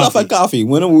free coffee. coffee. Let's stop at coffee.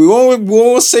 We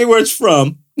won't say where it's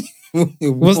from.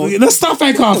 Let's stop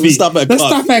at coffee. Let's stop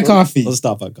at coffee. Let's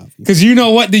stop at coffee. Because you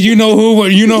know what? Did you know who?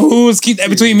 You know who's keep that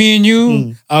between me and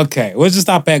you? Okay, we'll just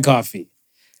stop at coffee.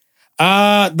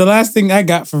 The last thing I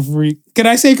got for free. Could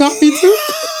I say coffee too?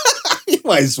 You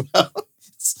might as well.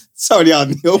 It's already out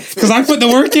in the open. Because I put the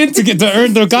work in to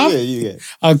earn the coffee. Yeah.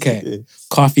 Okay. Yeah.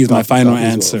 Coffee is my final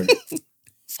answer.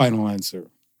 Final answer.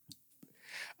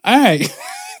 All right.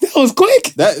 That was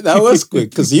quick. That was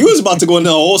quick because you was about to go into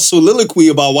a whole soliloquy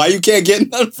about why you can't get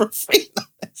none for free.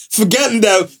 Forgetting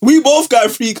that we both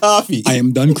got free coffee. I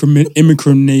am done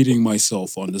incriminating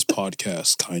myself on this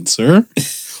podcast, kind sir.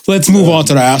 Let's move on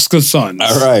to the Ask the Sons.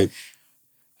 All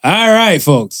right,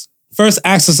 folks. First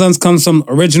Ask the Sons comes from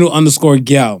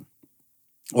original_gal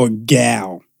or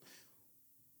gal.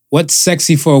 What's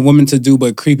sexy for a woman to do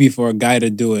but creepy for a guy to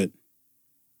do it?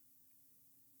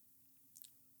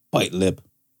 Bite lip.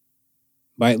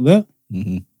 Bite lip?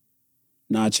 Mm-hmm.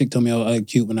 Nah, a chick told me I look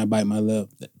cute when I bite my lip.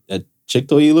 That chick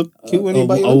told you look cute when you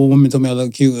bite your lip? A woman told me I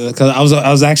look cute because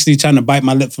I was actually trying to bite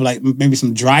my lip for like maybe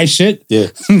some dry shit. Yeah.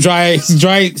 Some dry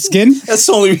skin. That's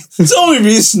the only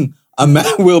reason a man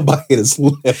will bite his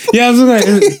lip. Yeah, I was like,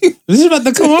 this is about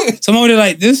to come up. Someone did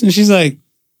like this, and she's like,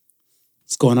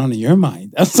 what's going on in your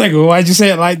mind? I was like, well, why'd you say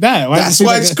it like that? That's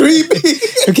why it's creepy.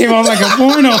 It came off like a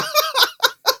porno.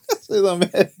 A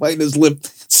man biting his lip.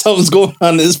 Something's going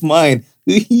on in his mind.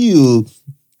 Ew.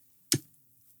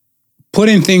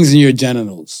 Putting things in your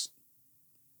genitals.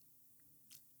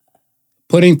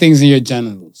 Putting things in your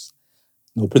genitals.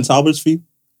 No Prince Albert's for you?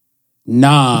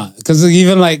 Nah, because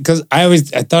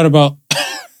I thought about,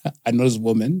 I know this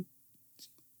woman,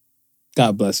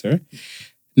 God bless her,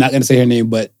 not going to say her name,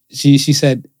 but she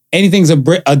said, anything's a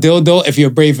dildo if you're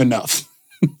brave enough.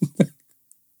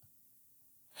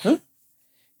 Huh?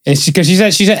 And because she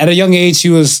said at a young age she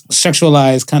was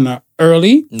sexualized kind of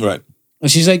early. Right. And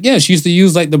she's like, yeah, she used to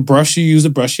use like the brush you use to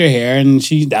brush your hair, and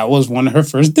that was one of her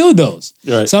first dildos.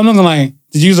 Right. So I'm looking like,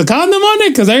 did you use a condom on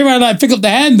it? Because everybody like pick up the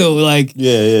handle, like,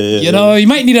 you know, you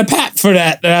might need a pat for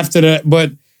that after that.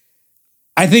 But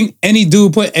I think any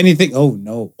dude put anything. Oh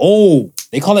no,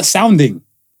 they call it sounding.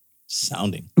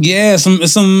 Sounding. Yeah,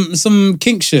 some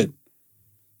kink shit.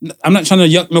 I'm not trying to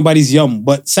yuck nobody's yum,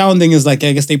 but sounding is like,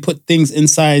 I guess they put things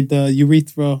inside the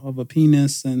urethra of a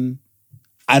penis, and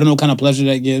I don't know what kind of pleasure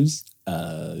that gives.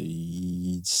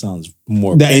 It sounds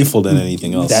more painful than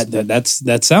anything else.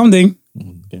 That's sounding.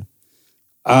 Okay.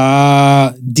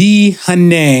 D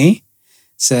Hane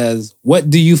says, what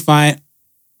do you find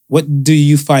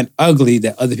ugly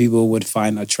that other people would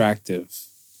find attractive?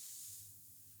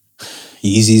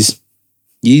 Yeezys.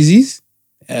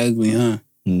 Ugly, huh?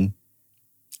 Mm.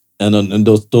 And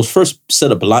those first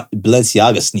set of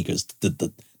Balenciaga sneakers,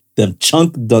 them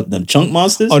chunk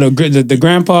monsters. Oh, the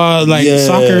grandpa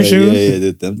soccer shoes.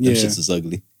 Yeah, them shits is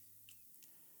ugly.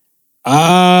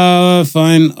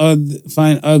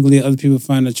 Find ugly. Other people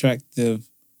find attractive.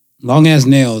 Long ass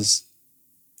nails.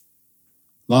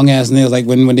 Like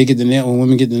when women get the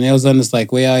nails done, it's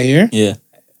like way out here. Yeah.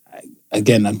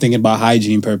 Again, I'm thinking about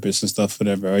hygiene purpose and stuff.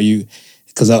 Whatever. Are you?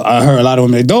 Because I heard a lot of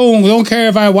women don't care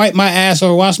if I wipe my ass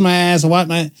or wash my ass or wipe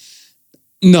my.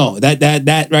 No,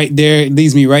 that right there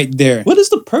leads me right there. What is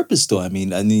the purpose though? I mean,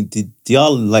 do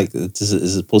y'all like? Is it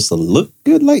supposed to look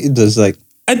good? Like it does like.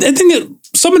 I think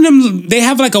some of them they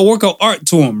have like a work of art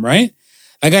to them, right?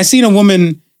 Like I seen a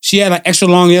woman, she had like extra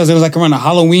long nails. It was like around a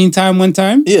Halloween time one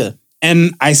time. Yeah,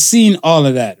 and I seen all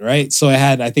of that, right? So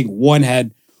I think one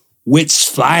had witch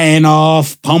flying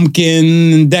off,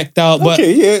 pumpkin decked out. But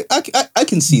okay, yeah, I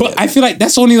can see that. But I feel like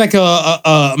that's only like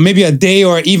a maybe a day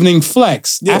or evening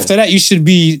flex. Yeah. After that, you should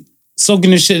be soaking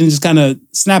this shit and just kind of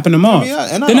snapping them off.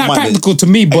 I mean, they're not practical to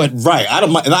me, but right. I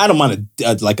don't mind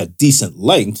like a decent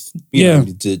length. You know,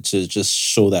 to just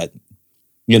show that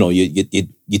you know you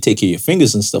take care of your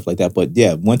fingers and stuff like that. But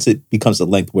yeah, once it becomes a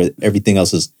length where everything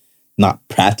else is not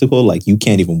practical, like you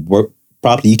can't even work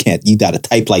properly. You got to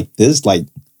type like this, like.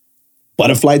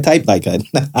 Butterfly type, like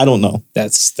I don't know.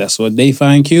 That's what they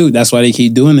find cute. That's why they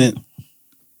keep doing it.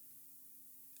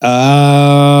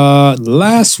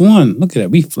 Last one. Look at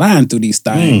that. We flying through these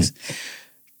things.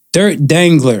 Dirt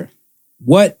Dangler.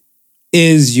 What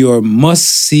is your must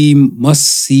see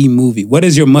movie? What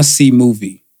is your must see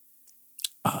movie?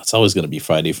 It's always gonna be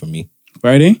Friday for me.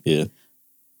 Friday? Yeah.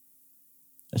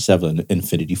 I just have an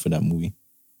infinity for that movie.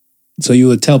 So you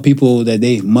would tell people that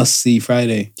they must see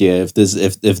Friday. Yeah, if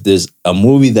there's a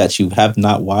movie that you have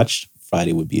not watched,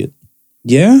 Friday would be it.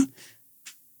 Yeah.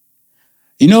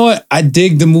 You know what? I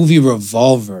dig the movie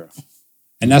Revolver.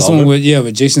 And that's the one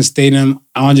with Jason Statham,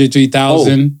 Andre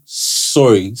 3000. Oh,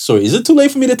 sorry. Is it too late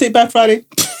for me to take back Friday?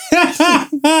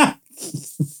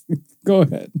 Go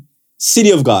ahead.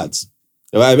 City of Gods.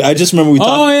 I just remember we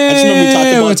talked. Oh yeah, I just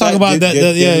remember we talked about that.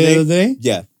 The other day.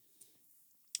 Yeah.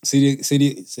 City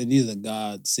of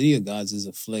Gods. City of Gods is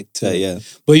a flick too. Yeah.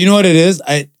 But you know what it is?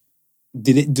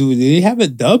 Did he have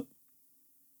it dubbed?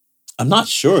 I'm not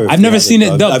sure. I've never seen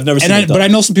it dubbed. I've never seen it dubbed. But I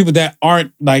know some people that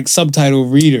aren't like subtitle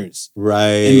readers. Right.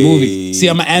 In movies. See,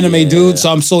 I'm an anime dude,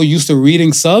 so I'm so used to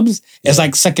reading subs. It's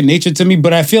like second nature to me.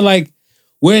 But I feel like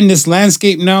we're in this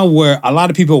landscape now where a lot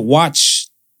of people watch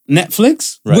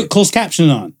Netflix with closed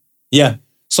caption on. Yeah.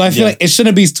 So I feel like it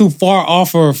shouldn't be too far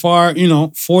off or far,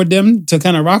 for them to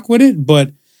kind of rock with it.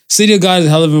 But City of God is a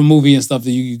hell of a movie and stuff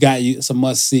that it's a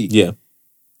must see. Yeah.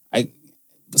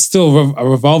 Still a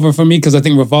Revolver for me, because I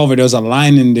think Revolver, there's a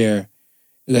line in there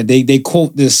that they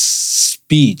quote this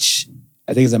speech.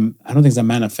 I don't think it's a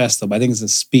manifesto, but I think it's a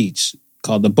speech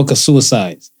called The Book of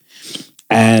Suicides.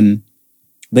 And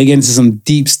they get into some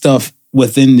deep stuff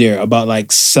within there about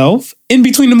like self in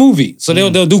between the movie. So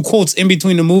they'll do quotes in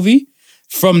between the movie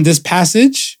from this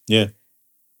passage. Yeah.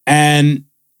 And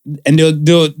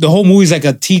the whole movie's like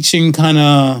a teaching kind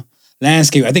of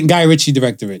landscape. I think Guy Ritchie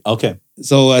directed it. Okay.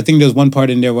 So I think there's one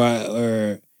part in there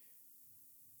where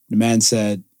the man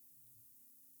said,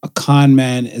 a con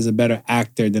man is a better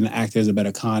actor than an actor is a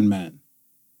better con man.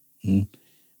 Mm.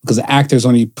 Because the actor's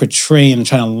only portraying and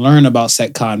trying to learn about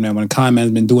said con man when a con man's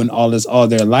been doing all this all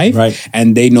their life. Right.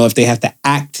 And they know if they have to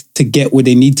act to get what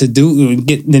they need to do,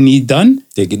 get the need done,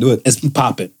 they can do it. It's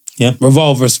popping. Yeah.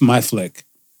 Revolver's my flick.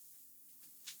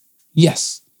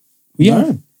 Yes. We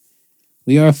are.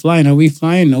 We are flying. Are we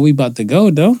flying? No, we about to go,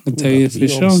 though. I'll tell you for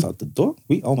sure.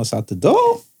 We almost out the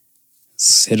door.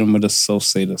 hit them with a So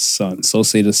Say the Sun. So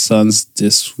Say the Suns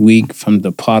this week from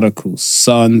the Particle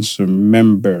Sons.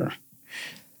 Remember,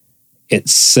 it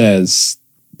says,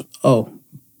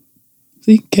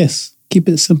 see, kiss. Keep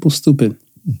it simple, stupid.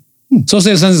 So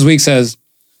Say the Suns this week says,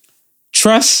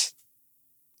 trust,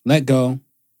 let go,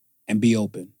 and be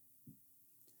open.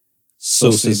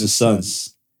 So Say the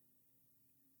Suns.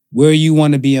 Where you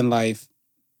want to be in life,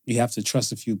 you have to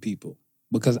trust a few people.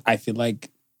 Because I feel like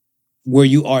where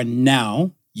you are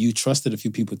now, you trusted a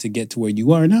few people to get to where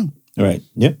you are now. Right.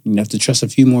 Yep. You have to trust a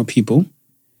few more people.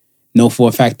 Know for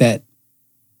a fact that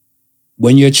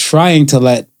when you're trying to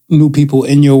let new people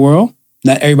in your world,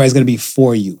 not everybody's going to be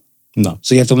for you. No.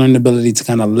 So you have to learn the ability to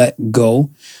kind of let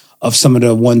go of some of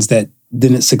the ones that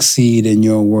didn't succeed in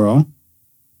your world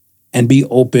and be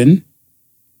open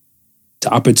to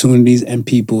opportunities and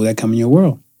people that come in your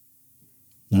world.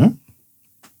 All right.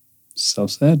 So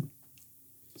said.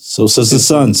 So says the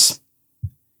Suns.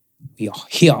 We are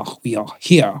here. We are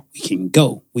here. We can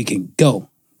go. We can go.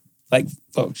 Like,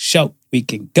 for sure, we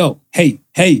can go. Hey,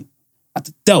 out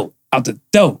the door. Out the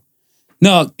door.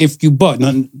 Nuck if you buck.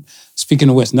 Speaking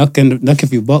of which, Nuck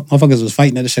if you buck. Motherfuckers was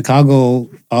fighting at the Chicago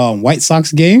White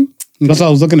Sox game. That's what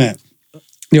I was looking at.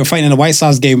 They were fighting in the White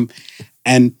Sox game,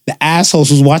 and the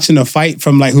assholes was watching the fight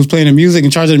from like who's playing the music,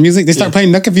 in charge of the music. They start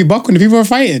playing Nuck if you buck when the people are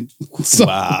fighting. So,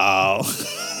 wow.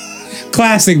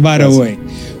 Classic, by the way.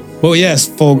 Well, yes,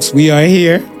 folks, we are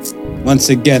here. Once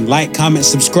again, like, comment,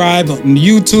 subscribe on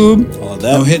YouTube. All of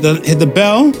that. Hit the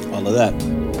bell. All of that.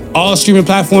 All streaming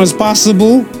platforms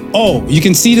possible. Oh, you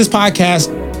can see this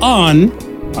podcast on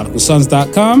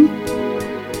particlesons.com,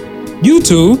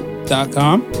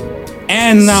 youtube.com,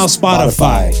 and now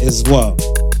Spotify as well.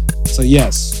 So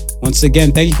yes, once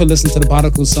again, thank you for listening to the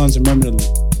Particle Sons. Remember,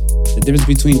 the difference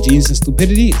between genius and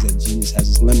stupidity is that genius has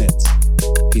its limits.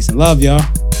 Peace and love, y'all.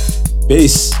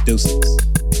 Peace. Deuces.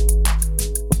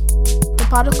 The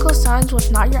Particle Sons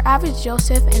with Not Your Average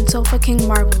Joseph and Sofa King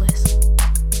Marvelous.